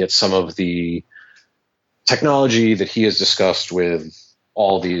excited to get some of the technology that he has discussed with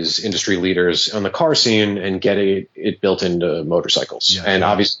all these industry leaders on the car scene and get it built into motorcycles.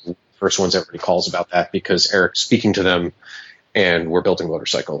 Obviously, the first ones everybody calls about that because Eric's speaking to them and we're building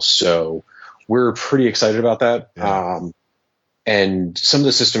motorcycles. So we're pretty excited about that. Yeah. And some of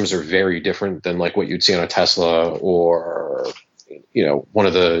the systems are very different than like what you'd see on a Tesla or, one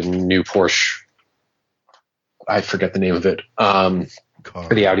of the new Porsche. I forget the name of it. Or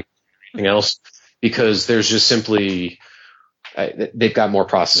the Audi, anything else, because there's just simply, they've got more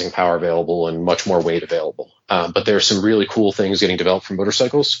processing power available and much more weight available. But there's some really cool things getting developed for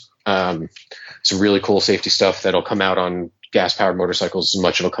motorcycles. Some really cool safety stuff that'll come out on gas-powered motorcycles as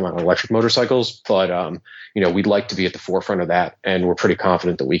much as it'll come out on electric motorcycles. But, we'd like to be at the forefront of that, and we're pretty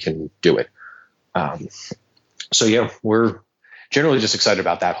confident that we can do it. We're generally just excited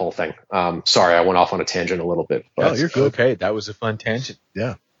about that whole thing. Sorry, I went off on a tangent a little bit. But you're good. Okay, that was a fun tangent.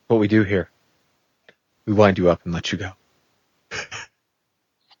 Yeah. What we do here, we wind you up and let you go.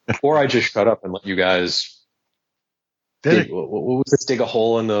 Or I just shut up and let you guys what was this, dig a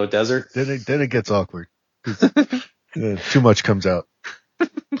hole in the desert? Then it gets awkward. Too much comes out.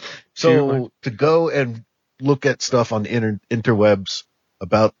 So to go and look at stuff on the interwebs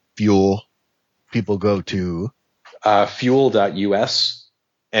about fuel, people go to fuel.us.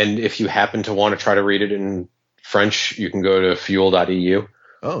 And if you happen to want to try to read it in French, you can go to fuel.eu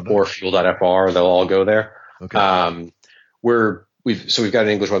or fuel.fr. They'll all go there. Okay. We've got an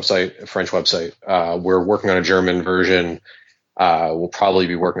English website, a French website. We're working on a German version. We'll probably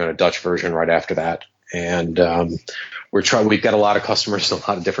be working on a Dutch version right after that. And we've got a lot of customers in a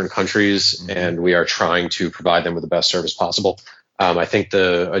lot of different countries, and we are trying to provide them with the best service possible. I think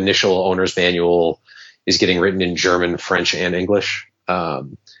the initial owner's manual is getting written in German, French, and English,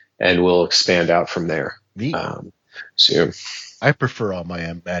 and we'll expand out from there. Neat. Soon. I prefer all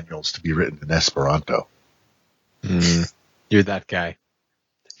my manuals to be written in Esperanto. You're that guy.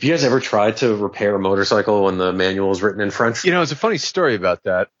 Have you guys ever tried to repair a motorcycle when the manual is written in French? It's a funny story about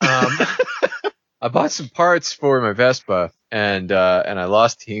that. I bought some parts for my Vespa, and I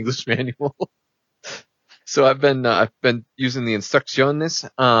lost the English manual. So I've been using the instrucciones.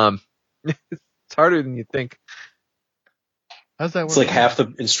 It's harder than you think. How's that work? It's like half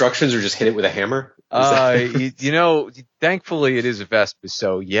the instructions are just hit it with a hammer. Thankfully it is a Vespa,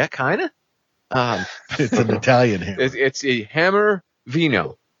 so yeah, kind of. It's an Italian hammer. It's a hammer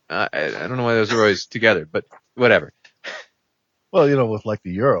vino. I don't know why those are always together, but whatever. Well, with like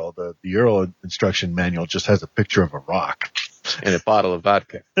the Euro, the Euro instruction manual just has a picture of a rock. And a bottle of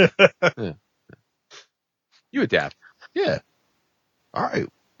vodka. Yeah. You adapt. Yeah. All right.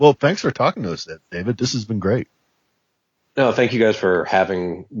 Well, thanks for talking to us, David. This has been great. No, thank you guys for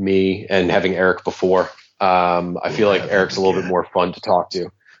having me and having Eric before. I feel like Eric's a little bit more fun to talk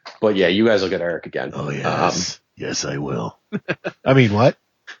to. But yeah, you guys will get Eric again. Oh, yes. Yes, I will. I mean, what?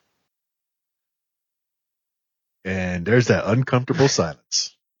 And there's that uncomfortable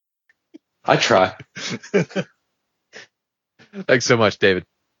silence. I try. Thanks so much, David.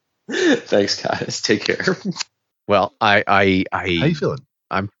 Thanks, guys. Take care. Well, How you feeling?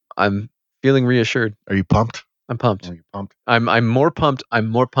 I'm feeling reassured. Are you pumped? I'm pumped. Are you pumped? I'm more pumped. I'm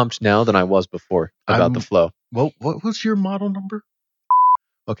more pumped now than I was before about the flow. Well, what was your model number?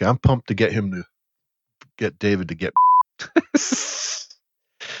 Okay, I'm pumped to get David to get.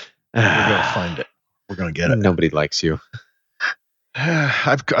 We're gonna find it. We're gonna get it. Nobody likes you.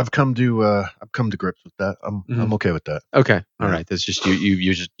 I've come to grips with that. I'm okay with that. Okay, all right. That's just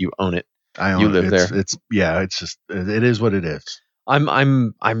you own it. I own you it. live there. It's just it is what it is. I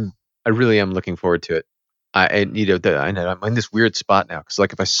really am looking forward to it. I'm in this weird spot now because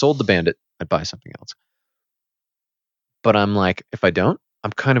like if I sold the Bandit, I'd buy something else. But I'm like, if I don't,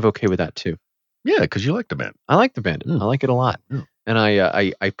 I'm kind of okay with that too. Yeah, because you like the Bandit. I like the Bandit. I like it a lot. And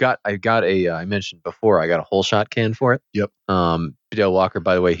I mentioned before I got a whole shot can for it. Yep. Dale Walker,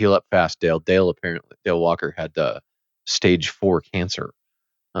 by the way, heal up fast, Dale. Dale Walker had stage 4 cancer.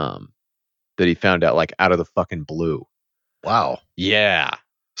 That he found out like out of the fucking blue. Wow. Yeah.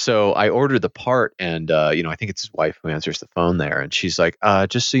 So I ordered the part, and I think it's his wife who answers the phone there, and she's like,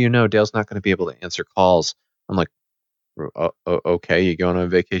 "Just so you know, Dale's not going to be able to answer calls." I'm like, "Okay, you going on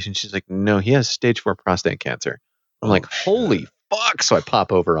vacation?" She's like, "No, he has stage 4 prostate cancer." I'm like, "Holy fuck!" So I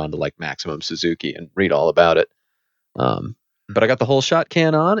pop over onto like Maximum Suzuki and read all about it. But I got the whole shot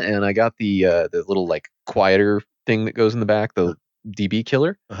can on, and I got the little like quieter thing that goes in the back, the DB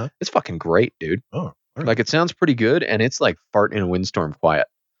killer. Uh-huh. It's fucking great, dude. Oh, right. Like it sounds pretty good, and it's like fart in a windstorm quiet.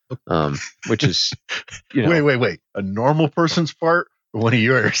 Which is, Wait. A normal person's fart or one of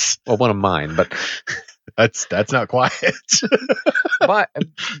yours? Well, one of mine, but that's not quiet. But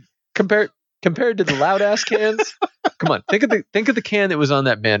compared to the loud ass cans, come on, think of the can that was on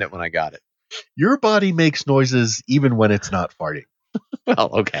that Bandit when I got it. Your body makes noises even when it's not farting. Well,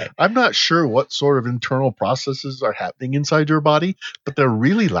 okay. I'm not sure what sort of internal processes are happening inside your body, but they're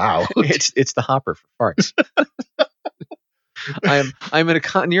really loud. It's the hopper for farts. I'm in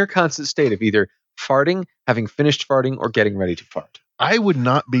a near constant state of either farting, having finished farting, or getting ready to fart. I would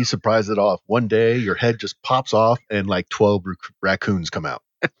not be surprised at all if one day your head just pops off and like 12 raccoons come out.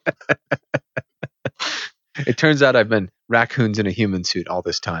 It turns out I've been raccoons in a human suit all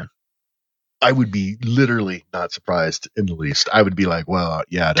this time. I would be literally not surprised in the least. I would be like, well,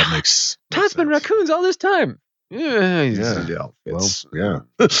 yeah, that makes Todd's been raccoons all this time. Yeah. Well, yeah.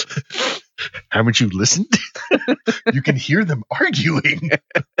 Haven't you listened? You can hear them arguing.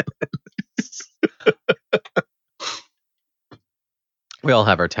 We all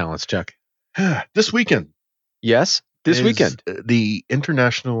have our talents, Chuck. This weekend. Yes, this weekend. The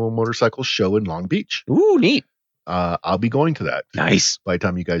International Motorcycle Show in Long Beach. Ooh, neat. I'll be going to that. Nice. By the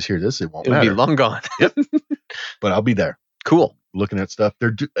time you guys hear this, it won't It'll matter. be long gone. Yep. But I'll be there. Cool. Looking at stuff.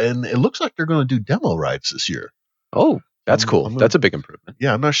 And it looks like they're going to do demo rides this year. Oh, that's cool. That's a big improvement.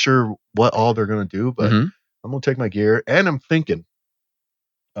 Yeah, I'm not sure what all they're going to do, but I'm going to take my gear. And I'm thinking,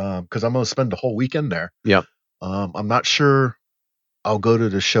 because I'm going to spend the whole weekend there. Yep. I'm not sure I'll go to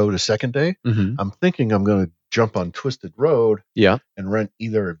the show the second day. I'm thinking I'm going to jump on Twisted Road and rent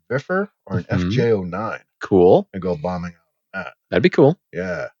either a Biffer or an FJ09. Cool. And go bombing out on that. That'd be cool.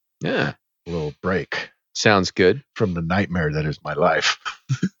 Yeah. Yeah. A little break. Sounds good. From the nightmare that is my life.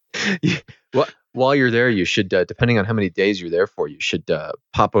 Well, while you're there, you should, depending on how many days you're there for, you should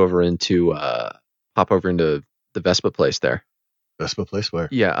pop over into the Vespa place there. Vespa place where?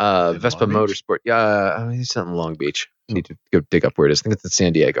 Yeah, Vespa Motorsport. Yeah, it's out in Long Beach. I need to go dig up where it is. I think it's in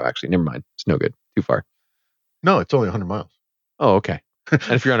San Diego, actually. Never mind. It's no good. Too far. No, it's only 100 miles. Oh, okay.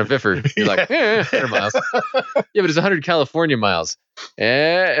 And if you're on a Viffer, you're like, 100 miles. Yeah, but it's 100 California miles.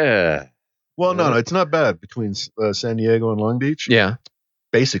 Well, no, it's not bad between San Diego and Long Beach. Yeah.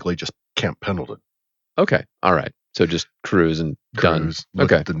 Basically just Camp Pendleton. Okay. All right. So just cruise and done.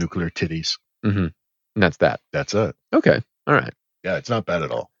 Look at the nuclear titties. Mm-hmm. And that's that. That's it. Okay. All right. Yeah, it's not bad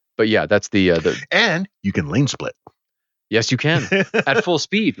at all. But yeah, that's the and you can lane split. Yes, you can. At full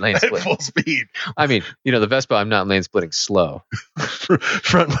speed, lane At split. full speed. I mean, the Vespa, I'm not lane splitting slow.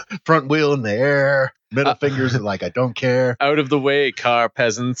 front wheel in the air, middle fingers are like, I don't care. Out of the way, car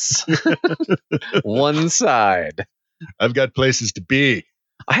peasants. One side. I've got places to be.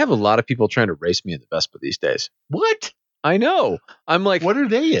 I have a lot of people trying to race me in the Vespa these days. What? I know. I'm like, What are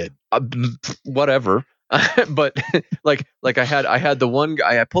they in? whatever. But like I had the one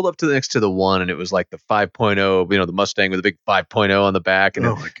guy. I pulled up to next to the one, and it was like the 5.0, the Mustang with a big 5.0 on the back, and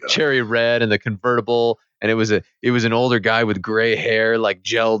Oh my God. cherry red, and the convertible, and it was an older guy with gray hair, like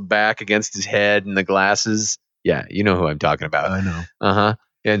gelled back against his head, and the glasses. Yeah, you know who I'm talking about. I know. Uh-huh.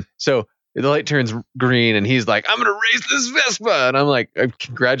 And so the light turns green, and he's like, "I'm gonna race this Vespa," and I'm like,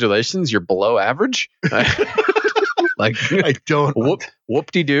 "Congratulations, you're below average." Like, I don't.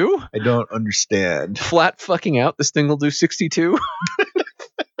 whoop-de-doo. I don't understand. Flat fucking out. This thing will do 62.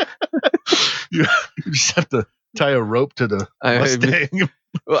 You just have to tie a rope to the Mustang.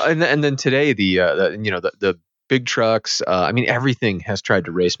 Well, and then today the big trucks. Everything has tried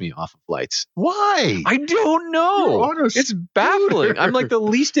to race me off of lights. Why? I don't know. You're on a It's baffling. I'm like the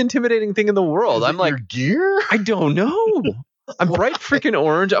least intimidating thing in the world. Is I'm it like, your gear? I don't know. I'm bright freaking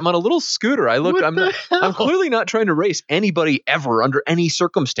orange. I'm on a little scooter. What I'm the hell? I'm clearly not trying to race anybody ever under any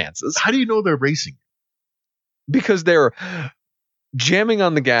circumstances, How do you know they're racing? because they're jamming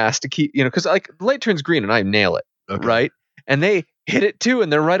on the gas to keep, because like the light turns green and I nail it, Okay. right? And they hit it too,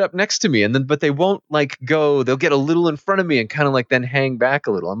 and they're right up next to me, but they won't like go. They'll get a little in front of me and kind of like then hang back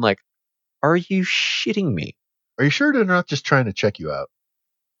a little. I'm like, are you shitting me? Are you sure they're not just trying to check you out?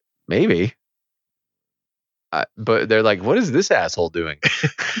 Maybe. But they're like, what is this asshole doing?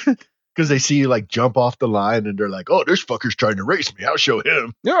 Because they see you like jump off the line and they're like, oh, this fucker's trying to race me. I'll show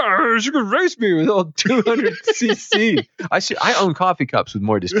him. Yeah, you can race me with all 200 cc. I own coffee cups with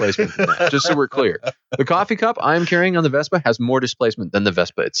more displacement than that, just so we're clear. The coffee cup I'm carrying on the Vespa has more displacement than the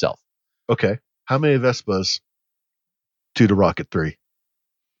Vespa itself. Okay. How many Vespas to the Rocket 3?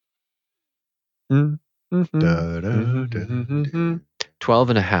 Mm-hmm. Da, da, da, da. 12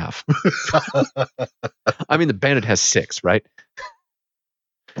 and a half. The Bandit has 6, right?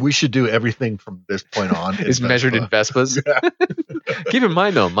 We should do everything from this point on. It's measured in Vespas. Keep in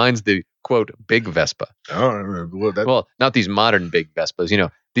mind, though, mine's the, quote, big Vespa. Well, not these modern big Vespas.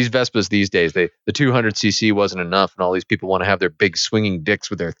 These Vespas these days, the 200cc wasn't enough, and all these people want to have their big swinging dicks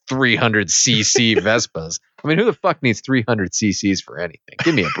with their 300cc Vespas. Who the fuck needs 300cc's for anything?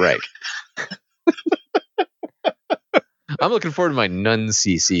 Give me a break. I'm looking forward to my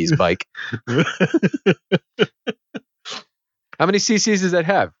non-cc's bike. How many cc's does that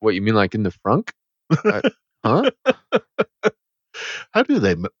have? What, you mean like in the frunk? Huh? How do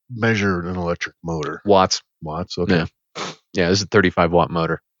they measure an electric motor? Watts. Okay. Yeah, this is a 35 watt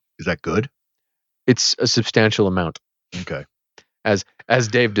motor. Is that good? It's a substantial amount. Okay. As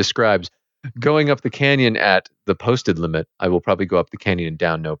Dave describes, going up the canyon at the posted limit, I will probably go up the canyon and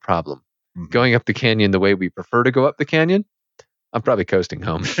down no problem. Mhm. Going up the canyon the way we prefer to go up the canyon, I'm probably coasting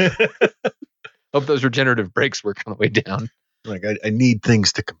home. Hope those regenerative brakes work on the way down. Like I need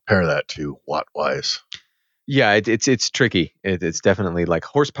things to compare that to watt wise. Yeah, it's tricky. It's definitely like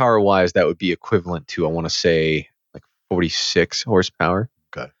horsepower wise, that would be equivalent to, I want to say, like 46 horsepower.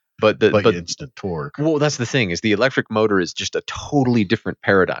 Okay. But instant torque. Well, that's the thing, is the electric motor is just a totally different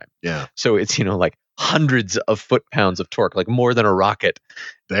paradigm. Yeah. So it's, like hundreds of foot-pounds of torque, like more than a rocket,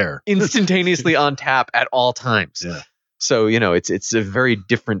 There. instantaneously on tap at all times. Yeah. So, it's a very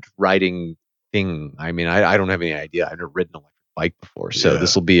different riding thing. I don't have any idea. I've never ridden an electric bike before. So Yeah.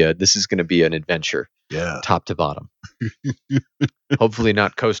 this is going to be an adventure, Yeah. top to bottom. Hopefully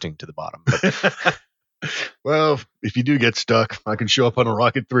not coasting to the bottom. But Well, if you do get stuck, I can show up on a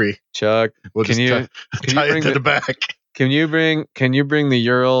Rocket 3. Chuck, We'll can just you tie it bring to the back. Can you bring the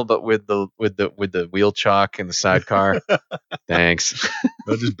Ural, but with the wheel chock in the sidecar? Thanks.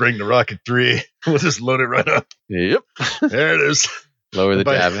 I'll just bring the Rocket 3. We'll just load it right up. Yep. There it is. Lower the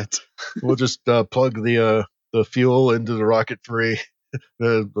Bye. davit. We'll just plug the fuel into the Rocket 3,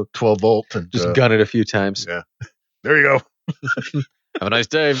 the 12 volt, and Just gun it a few times. yeah. There you go. Have a nice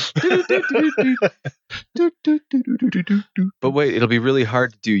day. But wait, it'll be really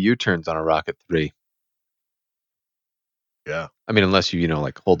hard to do U-turns on a Rocket 3. Yeah. Unless you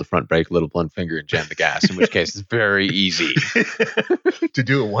like hold the front brake, little blunt finger, and jam the gas, in which case it's very easy. To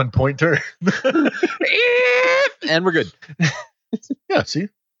do a 1-point turn. And we're good. Yeah, see?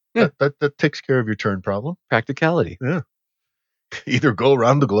 Yeah. That takes care of your turn problem. Practicality. Either go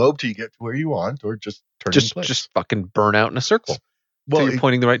around the globe till you get to where you want, or just turn in place. Just fucking burn out in a circle. Well, Until you're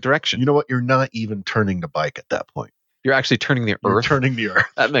pointing the right direction. you know what? You're not even turning the bike at that point. You're actually turning the You're Earth. turning the Earth.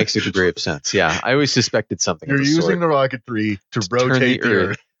 That makes a degree of sense. Yeah, I always suspected something. You're of the using sort. the Rocket 3 to turn rotate the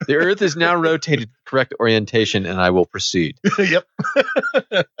Earth. The Earth is now rotated correct orientation, and I will proceed. Yep.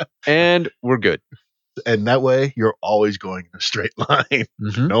 And we're good. And that way, you're always going in a straight line,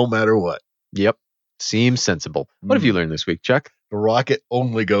 Mhm. no matter what. Yep. Seems sensible. What have you learned this week, Chuck? The rocket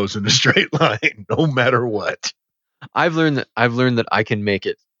only goes in a straight line, no matter what. I've learned that I can make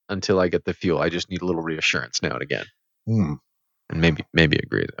it until I get the fuel. I just need a little reassurance now and again. Hmm. And maybe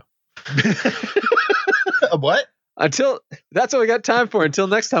agree though. What? That's all we got time for. Until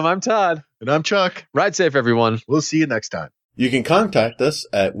next time, I'm Todd. And I'm Chuck. Ride safe, everyone. We'll see you next time. You can contact us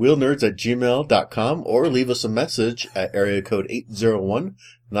at wheelnerds@gmail.com or leave us a message at area code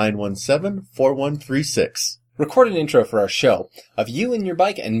 801-917-4136. Record an intro for our show of you and your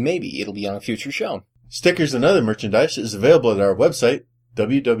bike, and maybe it'll be on a future show. Stickers and other merchandise is available at our website,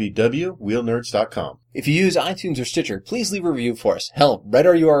 www.wheelnerds.com. If you use iTunes or Stitcher, please leave a review for us. Hell, write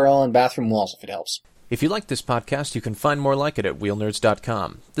our URL on bathroom walls if it helps. If you like this podcast, you can find more like it at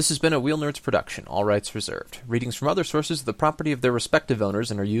wheelnerds.com. This has been a Wheel Nerds production, all rights reserved. Readings from other sources are the property of their respective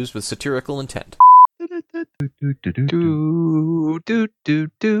owners and are used with satirical intent. Good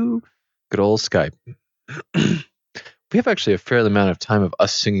old Skype. We have actually a fair amount of time of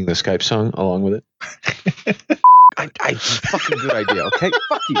us singing the Skype song along with it. I fucking good idea. Okay,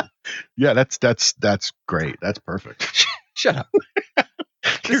 fuck you. Yeah, that's great. That's perfect. Shut up.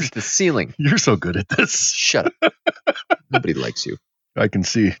 This is the ceiling. You're so good at this. Shut up. Nobody likes you. I can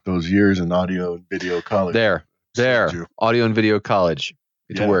see those years in audio and video college. There. Saved you. Audio and video college.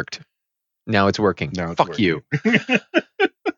 It's Yeah. worked. Now it's working. Now it's Fuck working. you.